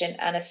patient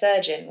and a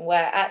surgeon,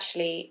 where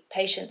actually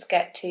patients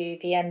get to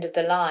the end of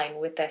the line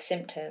with their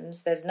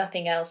symptoms. There's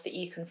nothing else that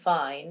you can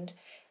find.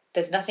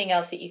 There's nothing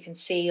else that you can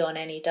see on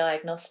any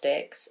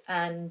diagnostics,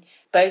 and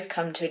both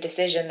come to a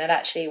decision that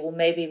actually, well,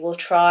 maybe we'll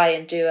try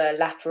and do a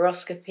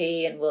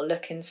laparoscopy and we'll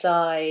look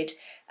inside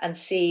and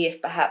see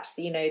if perhaps,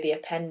 the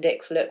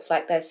appendix looks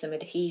like there's some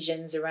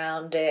adhesions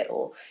around it,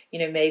 or,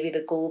 maybe the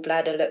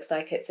gallbladder looks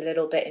like it's a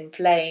little bit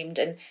inflamed.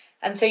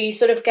 And so you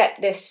sort of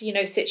get this,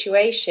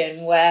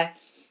 situation where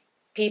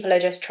people are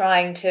just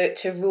trying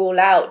to rule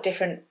out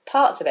different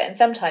parts of it. And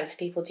sometimes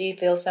people do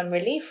feel some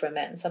relief from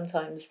it and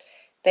sometimes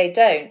they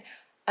don't.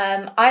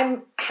 I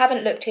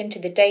haven't looked into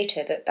the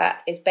data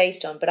that is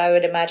based on, but I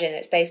would imagine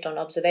it's based on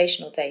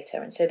observational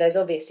data. And so there's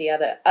obviously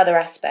other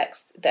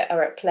aspects that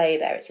are at play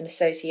there. It's an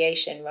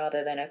association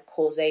rather than a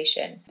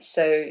causation.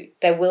 So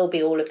there will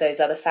be all of those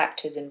other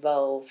factors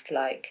involved,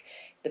 like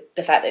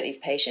the fact that these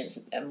patients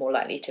are more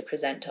likely to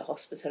present to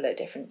hospital at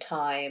different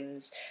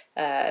times.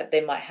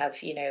 They might have,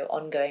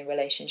 ongoing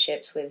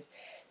relationships with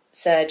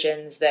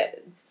surgeons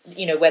that,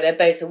 where they're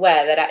both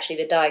aware that actually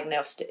the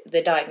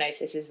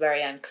diagnosis is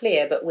very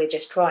unclear, but we're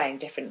just trying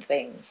different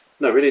things.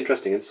 No, really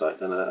interesting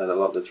insight, and a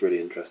lot that's really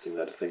interesting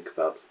there to think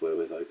about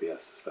with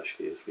IBS,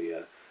 especially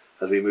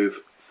as we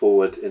move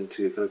forward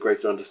into kind of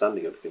greater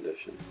understanding of the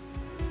condition.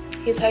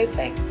 Here's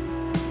hoping.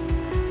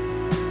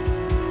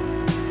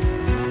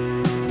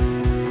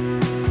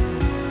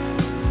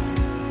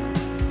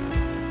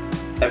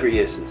 Every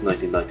year since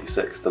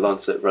 1996, The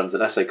Lancet runs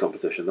an essay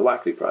competition, the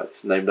Wackley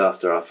Prize, named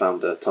after our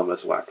founder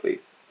Thomas Wackley.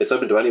 It's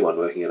open to anyone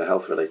working in a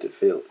health-related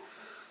field.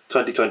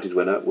 2020's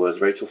winner was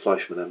Rachel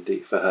Fleischman,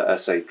 MD, for her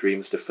essay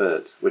Dreams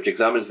Deferred, which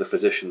examines the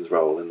physician's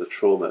role in the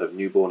trauma of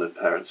newborn and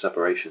parent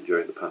separation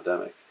during the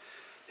pandemic.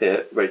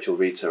 Here, Rachel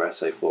reads her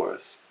essay for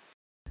us.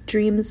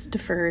 Dreams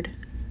deferred.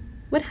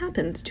 What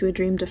happens to a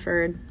dream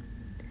deferred?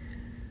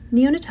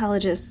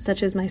 Neonatologists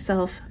such as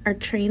myself are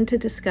trained to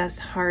discuss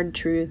hard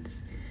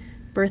truths.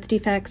 Birth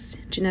defects,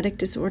 genetic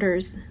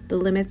disorders, the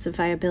limits of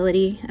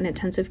viability and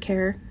intensive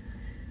care.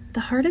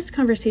 The hardest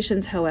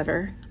conversations,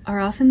 however, are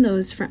often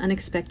those for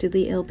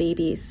unexpectedly ill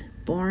babies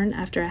born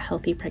after a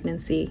healthy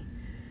pregnancy.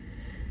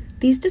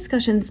 These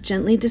discussions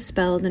gently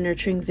dispel the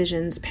nurturing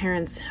visions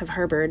parents have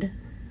harbored.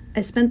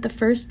 I spent the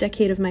first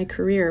decade of my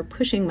career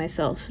pushing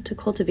myself to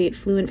cultivate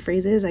fluent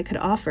phrases I could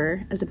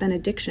offer as a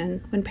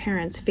benediction when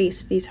parents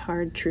faced these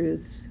hard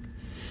truths.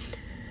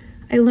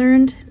 I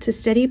learned to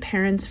steady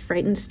parents'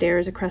 frightened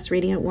stares across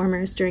radiant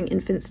warmers during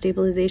infant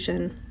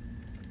stabilization.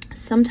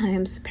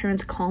 Sometimes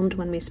parents calmed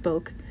when we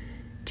spoke.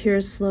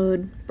 Tears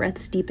slowed,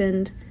 breaths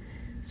deepened.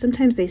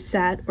 Sometimes they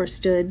sat or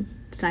stood,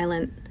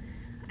 silent.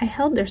 I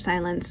held their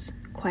silence,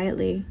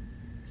 quietly.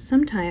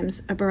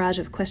 Sometimes a barrage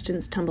of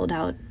questions tumbled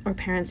out, or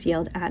parents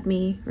yelled at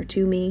me or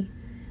to me.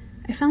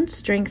 I found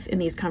strength in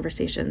these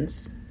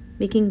conversations,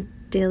 making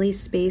daily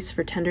space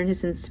for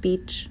tenderness in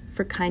speech,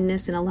 for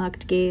kindness in a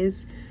locked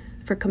gaze,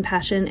 for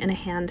compassion in a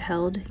hand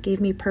held,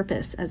 gave me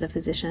purpose as a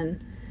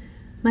physician.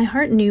 My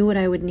heart knew what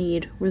I would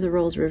need were the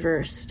roles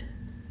reversed.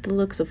 The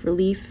looks of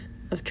relief,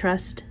 of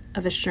trust,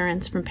 of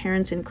assurance from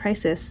parents in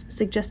crisis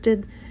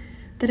suggested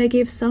that I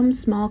gave some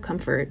small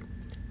comfort.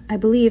 I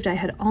believed I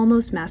had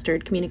almost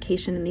mastered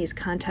communication in these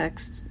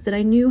contexts, that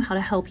I knew how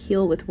to help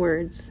heal with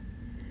words.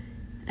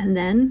 And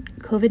then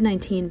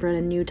COVID-19 brought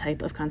a new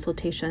type of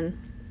consultation.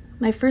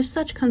 My first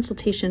such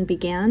consultation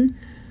began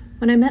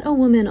when I met a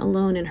woman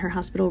alone in her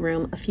hospital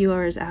room a few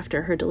hours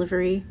after her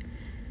delivery.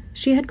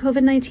 She had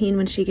COVID-19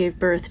 when she gave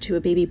birth to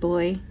a baby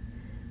boy.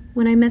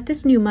 When I met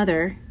this new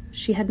mother,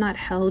 she had not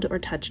held or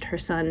touched her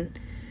son.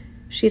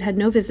 She'd had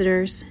no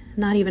visitors,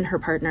 not even her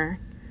partner.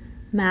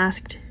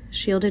 Masked,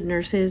 shielded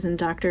nurses and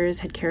doctors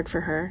had cared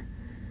for her.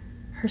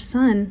 Her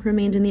son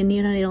remained in the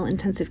neonatal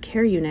intensive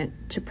care unit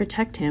to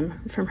protect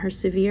him from her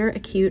severe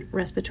acute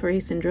respiratory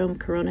syndrome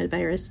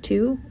coronavirus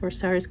 2 or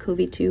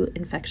SARS-CoV-2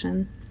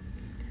 infection.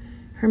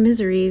 Her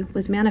misery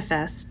was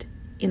manifest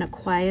in a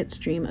quiet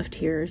stream of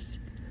tears.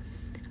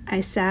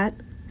 I sat,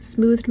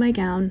 smoothed my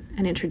gown,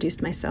 and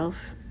introduced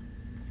myself.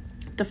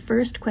 The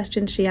first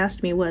question she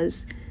asked me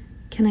was,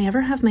 "Can I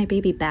ever have my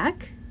baby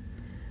back?"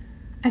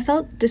 I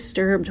felt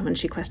disturbed when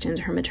she questioned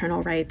her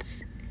maternal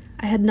rights.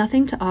 I had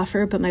nothing to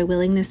offer but my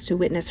willingness to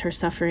witness her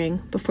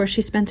suffering before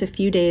she spent a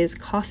few days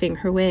coughing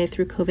her way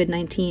through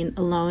COVID-19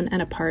 alone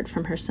and apart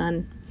from her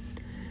son.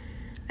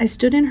 I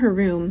stood in her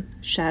room,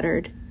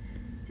 shattered.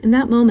 In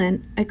that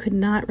moment, I could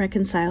not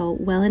reconcile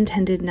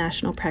well-intended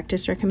national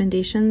practice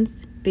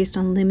recommendations based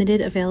on limited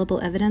available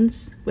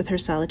evidence with her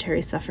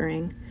solitary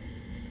suffering.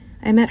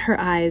 I met her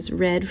eyes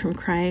red from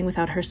crying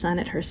without her son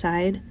at her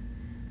side.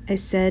 I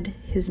said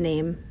his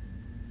name.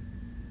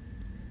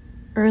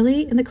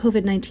 Early in the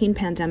COVID-19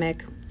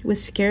 pandemic, with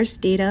scarce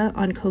data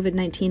on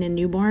COVID-19 in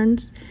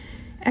newborns,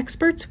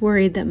 experts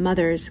worried that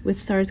mothers with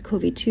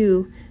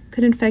SARS-CoV-2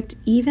 could infect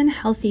even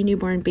healthy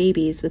newborn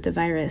babies with the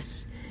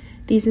virus.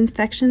 These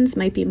infections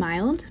might be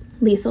mild,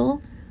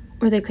 lethal,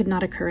 or they could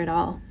not occur at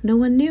all. No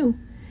one knew.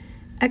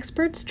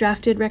 Experts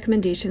drafted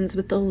recommendations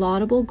with the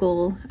laudable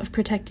goal of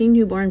protecting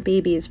newborn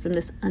babies from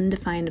this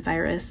undefined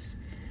virus.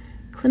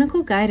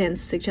 Clinical guidance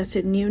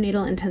suggested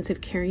neonatal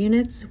intensive care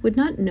units would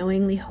not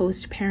knowingly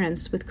host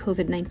parents with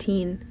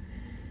COVID-19.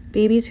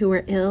 Babies who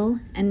were ill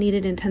and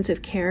needed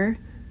intensive care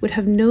would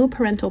have no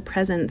parental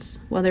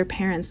presence while their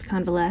parents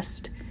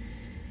convalesced.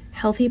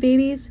 Healthy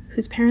babies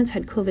whose parents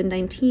had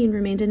COVID-19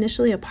 remained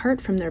initially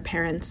apart from their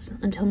parents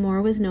until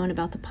more was known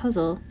about the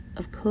puzzle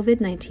of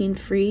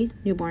COVID-19-free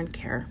newborn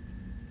care.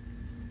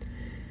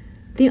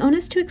 The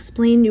onus to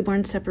explain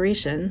newborn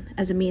separation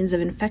as a means of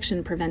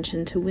infection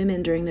prevention to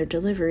women during their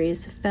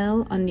deliveries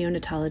fell on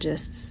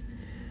neonatologists.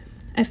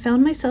 I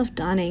found myself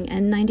donning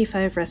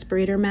N95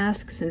 respirator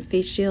masks and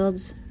face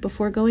shields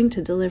before going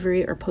to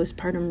delivery or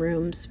postpartum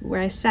rooms, where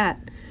I sat,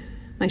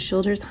 my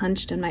shoulders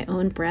hunched and my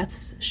own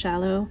breaths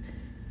shallow,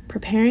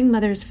 preparing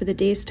mothers for the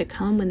days to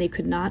come when they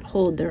could not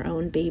hold their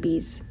own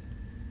babies.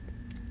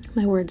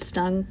 My words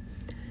stung.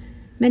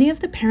 Many of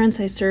the parents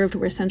I served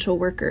were essential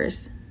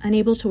workers,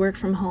 unable to work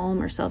from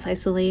home or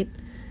self-isolate.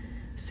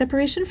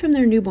 Separation from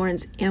their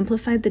newborns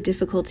amplified the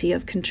difficulty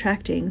of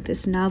contracting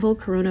this novel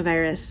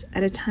coronavirus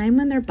at a time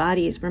when their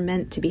bodies were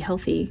meant to be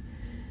healthy.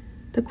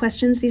 The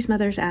questions these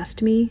mothers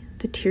asked me,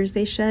 the tears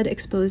they shed,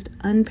 exposed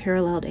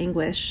unparalleled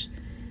anguish.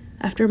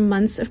 After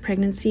months of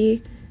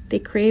pregnancy, they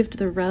craved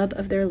the rub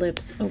of their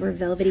lips over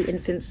velvety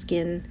infant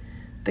skin,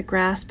 the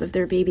grasp of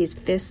their baby's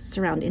fists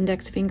around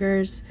index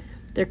fingers.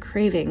 Their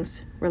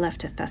cravings were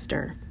left to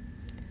fester.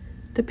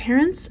 The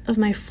parents of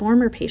my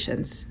former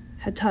patients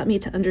had taught me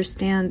to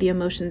understand the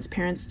emotions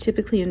parents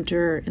typically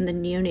endure in the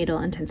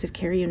neonatal intensive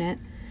care unit.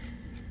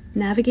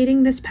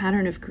 Navigating this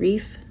pattern of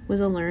grief was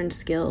a learned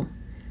skill.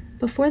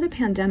 Before the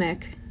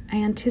pandemic, I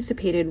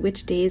anticipated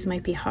which days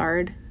might be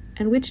hard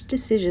and which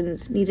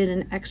decisions needed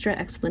an extra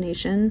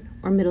explanation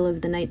or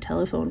middle-of-the-night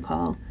telephone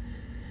call.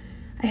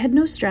 I had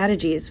no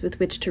strategies with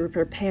which to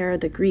prepare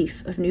the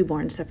grief of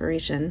newborn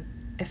separation.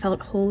 I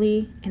felt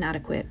wholly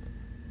inadequate.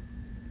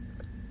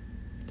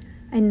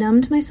 I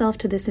numbed myself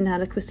to this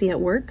inadequacy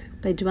at work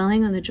by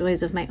dwelling on the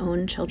joys of my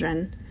own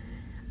children.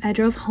 I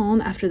drove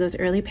home after those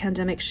early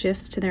pandemic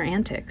shifts to their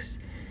antics: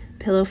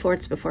 pillow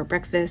forts before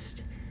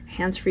breakfast,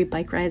 hands-free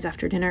bike rides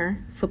after dinner,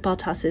 football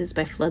tosses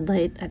by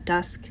floodlight at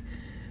dusk.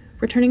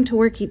 Returning to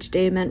work each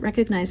day meant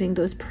recognizing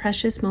those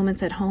precious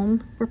moments at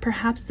home were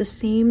perhaps the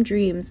same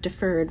dreams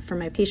deferred from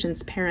my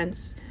patients'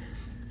 parents.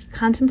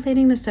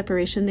 Contemplating the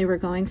separation they were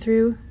going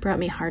through brought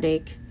me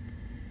heartache.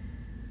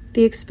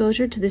 The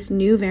exposure to this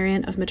new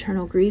variant of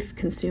maternal grief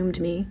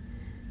consumed me.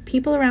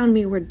 People around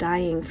me were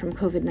dying from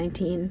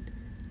COVID-19.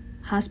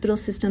 Hospital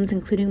systems,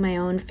 including my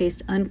own,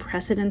 faced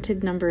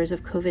unprecedented numbers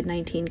of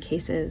COVID-19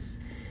 cases.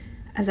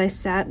 As I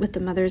sat with the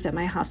mothers at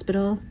my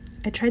hospital,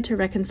 I tried to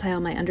reconcile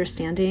my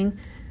understanding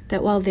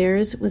that while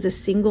theirs was a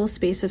single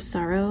space of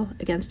sorrow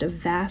against a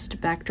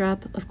vast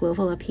backdrop of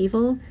global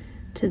upheaval,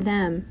 to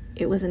them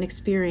it was an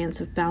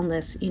experience of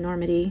boundless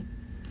enormity.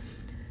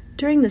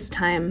 During this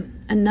time,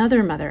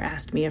 another mother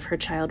asked me if her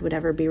child would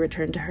ever be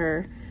returned to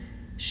her.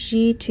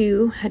 She,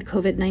 too, had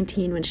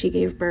COVID-19 when she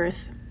gave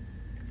birth.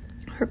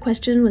 Her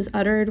question was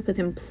uttered with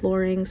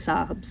imploring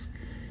sobs.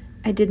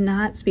 I did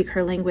not speak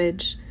her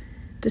language.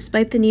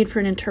 Despite the need for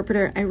an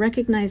interpreter, I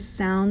recognized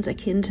sounds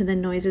akin to the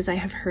noises I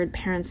have heard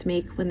parents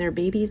make when their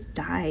babies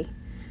die.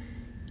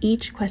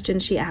 Each question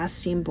she asked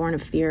seemed born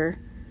of fear.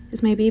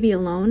 Is my baby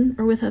alone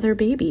or with other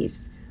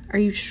babies? Are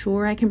you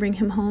sure I can bring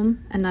him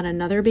home and not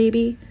another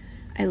baby?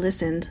 I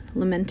listened,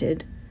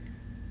 lamented.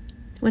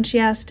 When she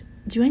asked,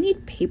 "Do I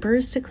need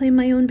papers to claim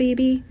my own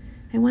baby?"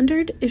 I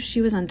wondered if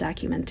she was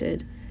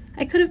undocumented.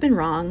 I could have been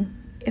wrong.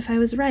 If I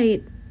was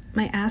right,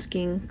 my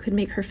asking could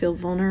make her feel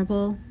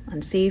vulnerable,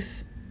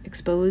 unsafe,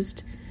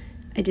 exposed.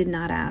 I did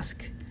not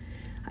ask.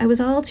 I was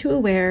all too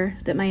aware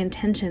that my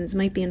intentions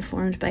might be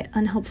informed by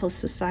unhelpful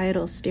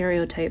societal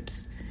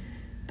stereotypes,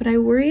 but I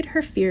worried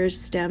her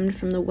fears stemmed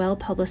from the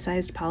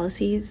well-publicized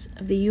policies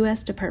of the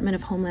U.S. Department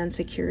of Homeland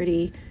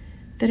Security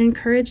that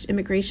encouraged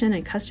Immigration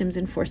and Customs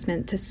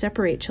Enforcement to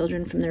separate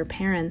children from their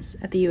parents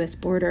at the U.S.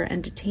 border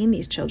and detain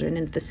these children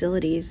in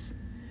facilities.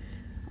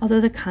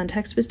 Although the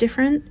context was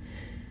different,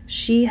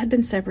 she had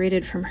been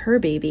separated from her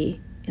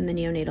baby in the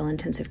neonatal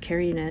intensive care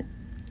unit.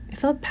 I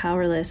felt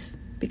powerless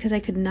because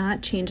I could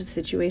not change the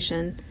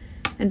situation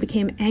and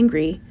became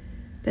angry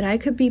that I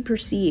could be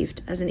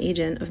perceived as an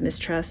agent of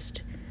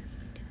mistrust.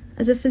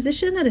 As a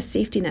physician at a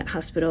safety net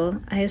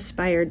hospital, I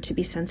aspired to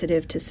be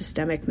sensitive to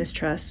systemic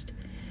mistrust.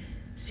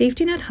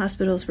 Safety net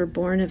hospitals were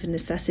born of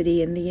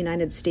necessity in the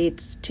United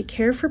States to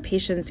care for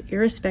patients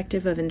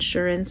irrespective of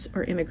insurance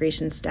or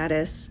immigration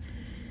status.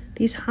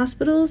 These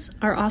hospitals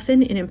are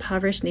often in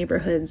impoverished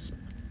neighborhoods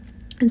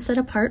and set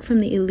apart from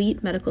the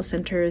elite medical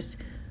centers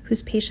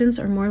whose patients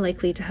are more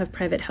likely to have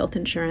private health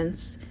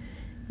insurance.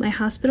 My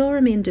hospital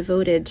remained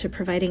devoted to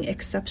providing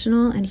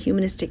exceptional and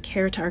humanistic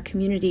care to our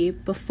community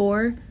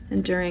before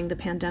and during the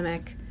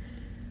pandemic.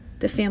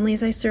 The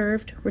families I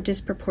served were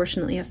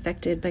disproportionately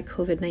affected by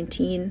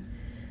COVID-19.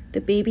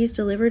 The babies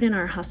delivered in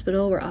our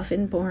hospital were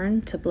often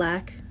born to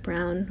Black,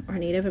 brown, or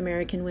Native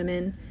American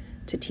women,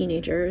 to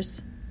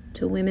teenagers,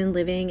 to women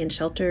living in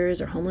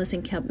shelters or homeless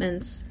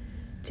encampments,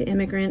 to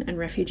immigrant and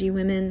refugee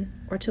women,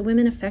 or to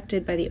women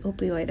affected by the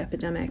opioid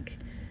epidemic.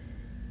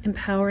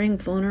 Empowering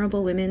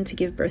vulnerable women to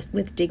give birth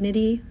with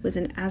dignity was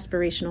an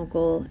aspirational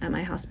goal at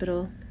my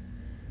hospital.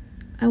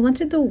 I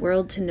wanted the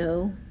world to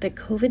know that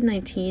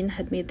COVID-19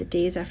 had made the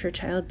days after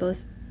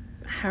childbirth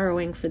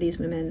harrowing for these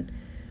women,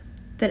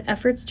 that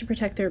efforts to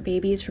protect their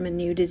babies from a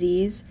new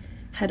disease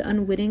had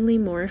unwittingly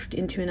morphed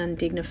into an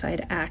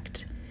undignified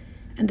act,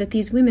 and that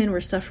these women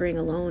were suffering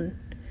alone.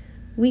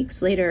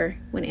 Weeks later,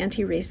 when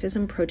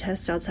anti-racism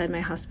protests outside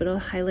my hospital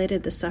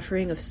highlighted the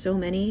suffering of so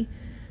many,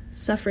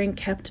 suffering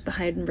kept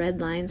behind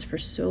red lines for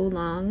so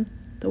long,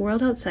 the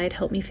world outside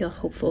helped me feel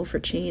hopeful for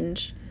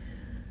change.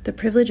 The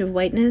privilege of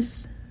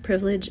whiteness,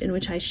 privilege in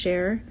which I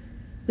share,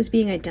 was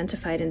being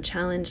identified and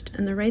challenged,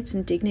 and the rights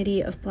and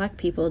dignity of Black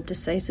people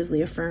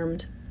decisively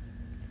affirmed.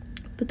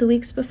 But the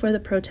weeks before the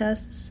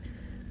protests,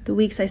 the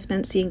weeks I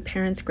spent seeing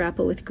parents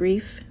grapple with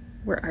grief,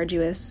 were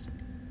arduous.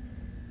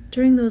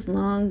 During those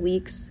long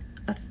weeks,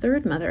 a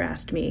third mother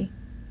asked me,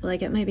 "Will I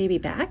get my baby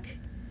back?"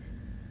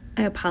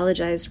 I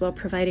apologized while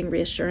providing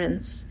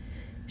reassurance.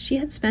 She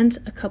had spent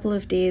a couple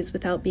of days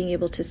without being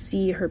able to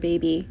see her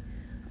baby.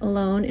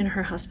 Alone in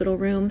her hospital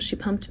room, she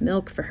pumped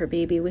milk for her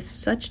baby with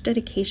such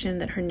dedication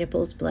that her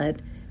nipples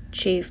bled,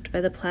 chafed by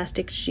the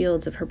plastic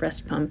shields of her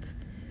breast pump.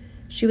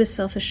 She was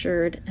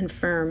self-assured and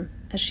firm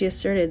as she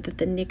asserted that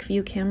the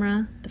NICView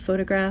camera, the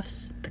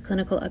photographs, the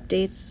clinical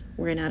updates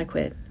were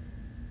inadequate.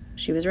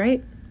 She was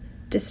right.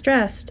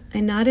 Distressed,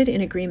 I nodded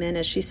in agreement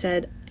as she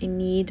said, "I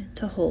need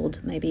to hold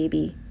my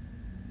baby."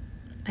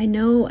 I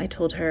know, I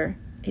told her.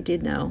 I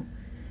did know.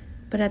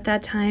 But at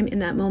that time, in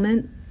that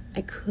moment,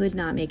 I could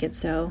not make it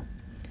so.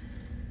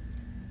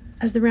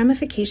 As the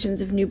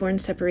ramifications of newborn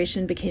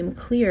separation became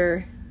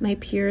clear, my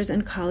peers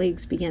and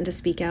colleagues began to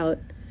speak out.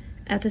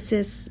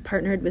 Ethicists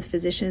partnered with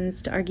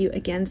physicians to argue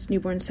against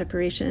newborn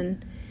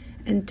separation,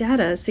 and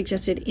data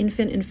suggested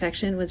infant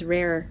infection was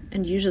rare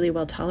and usually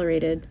well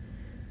tolerated.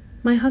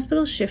 My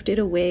hospital shifted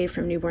away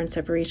from newborn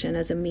separation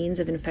as a means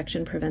of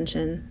infection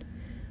prevention.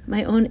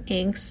 My own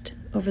angst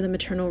over the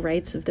maternal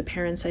rights of the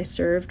parents I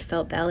served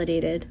felt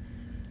validated.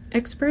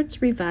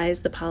 Experts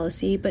revised the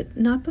policy, but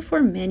not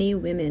before many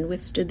women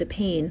withstood the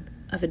pain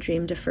of a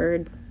dream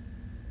deferred.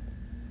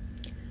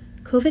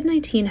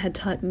 COVID-19 had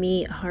taught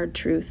me a hard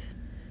truth.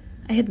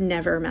 I had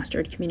never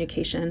mastered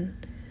communication.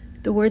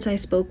 The words I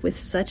spoke with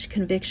such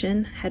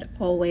conviction had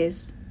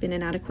always been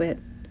inadequate.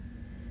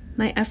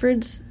 My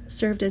efforts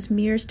served as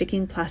mere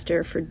sticking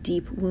plaster for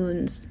deep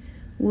wounds,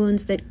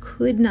 wounds that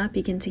could not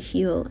begin to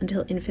heal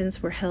until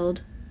infants were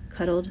held,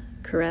 cuddled,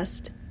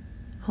 caressed,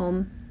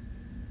 home.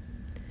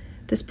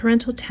 This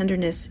parental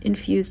tenderness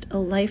infused a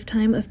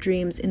lifetime of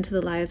dreams into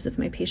the lives of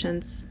my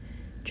patients,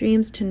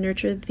 dreams to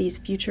nurture these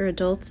future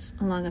adults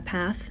along a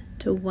path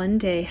to one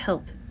day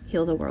help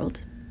heal the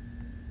world.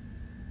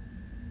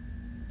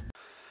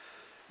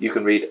 You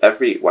can read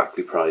every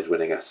Wackley Prize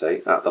winning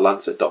essay at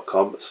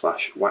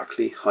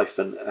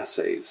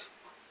thelancet.com/Wackley-essays.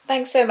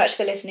 Thanks so much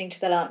for listening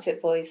to The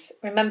Lancet Voice.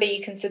 Remember,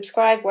 you can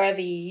subscribe wherever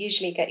you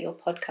usually get your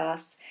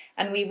podcasts,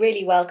 and we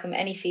really welcome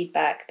any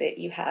feedback that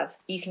you have.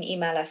 You can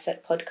email us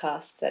at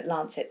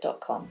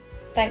podcasts@lancet.com.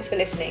 Thanks for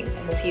listening,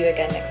 and we'll see you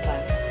again next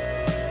time.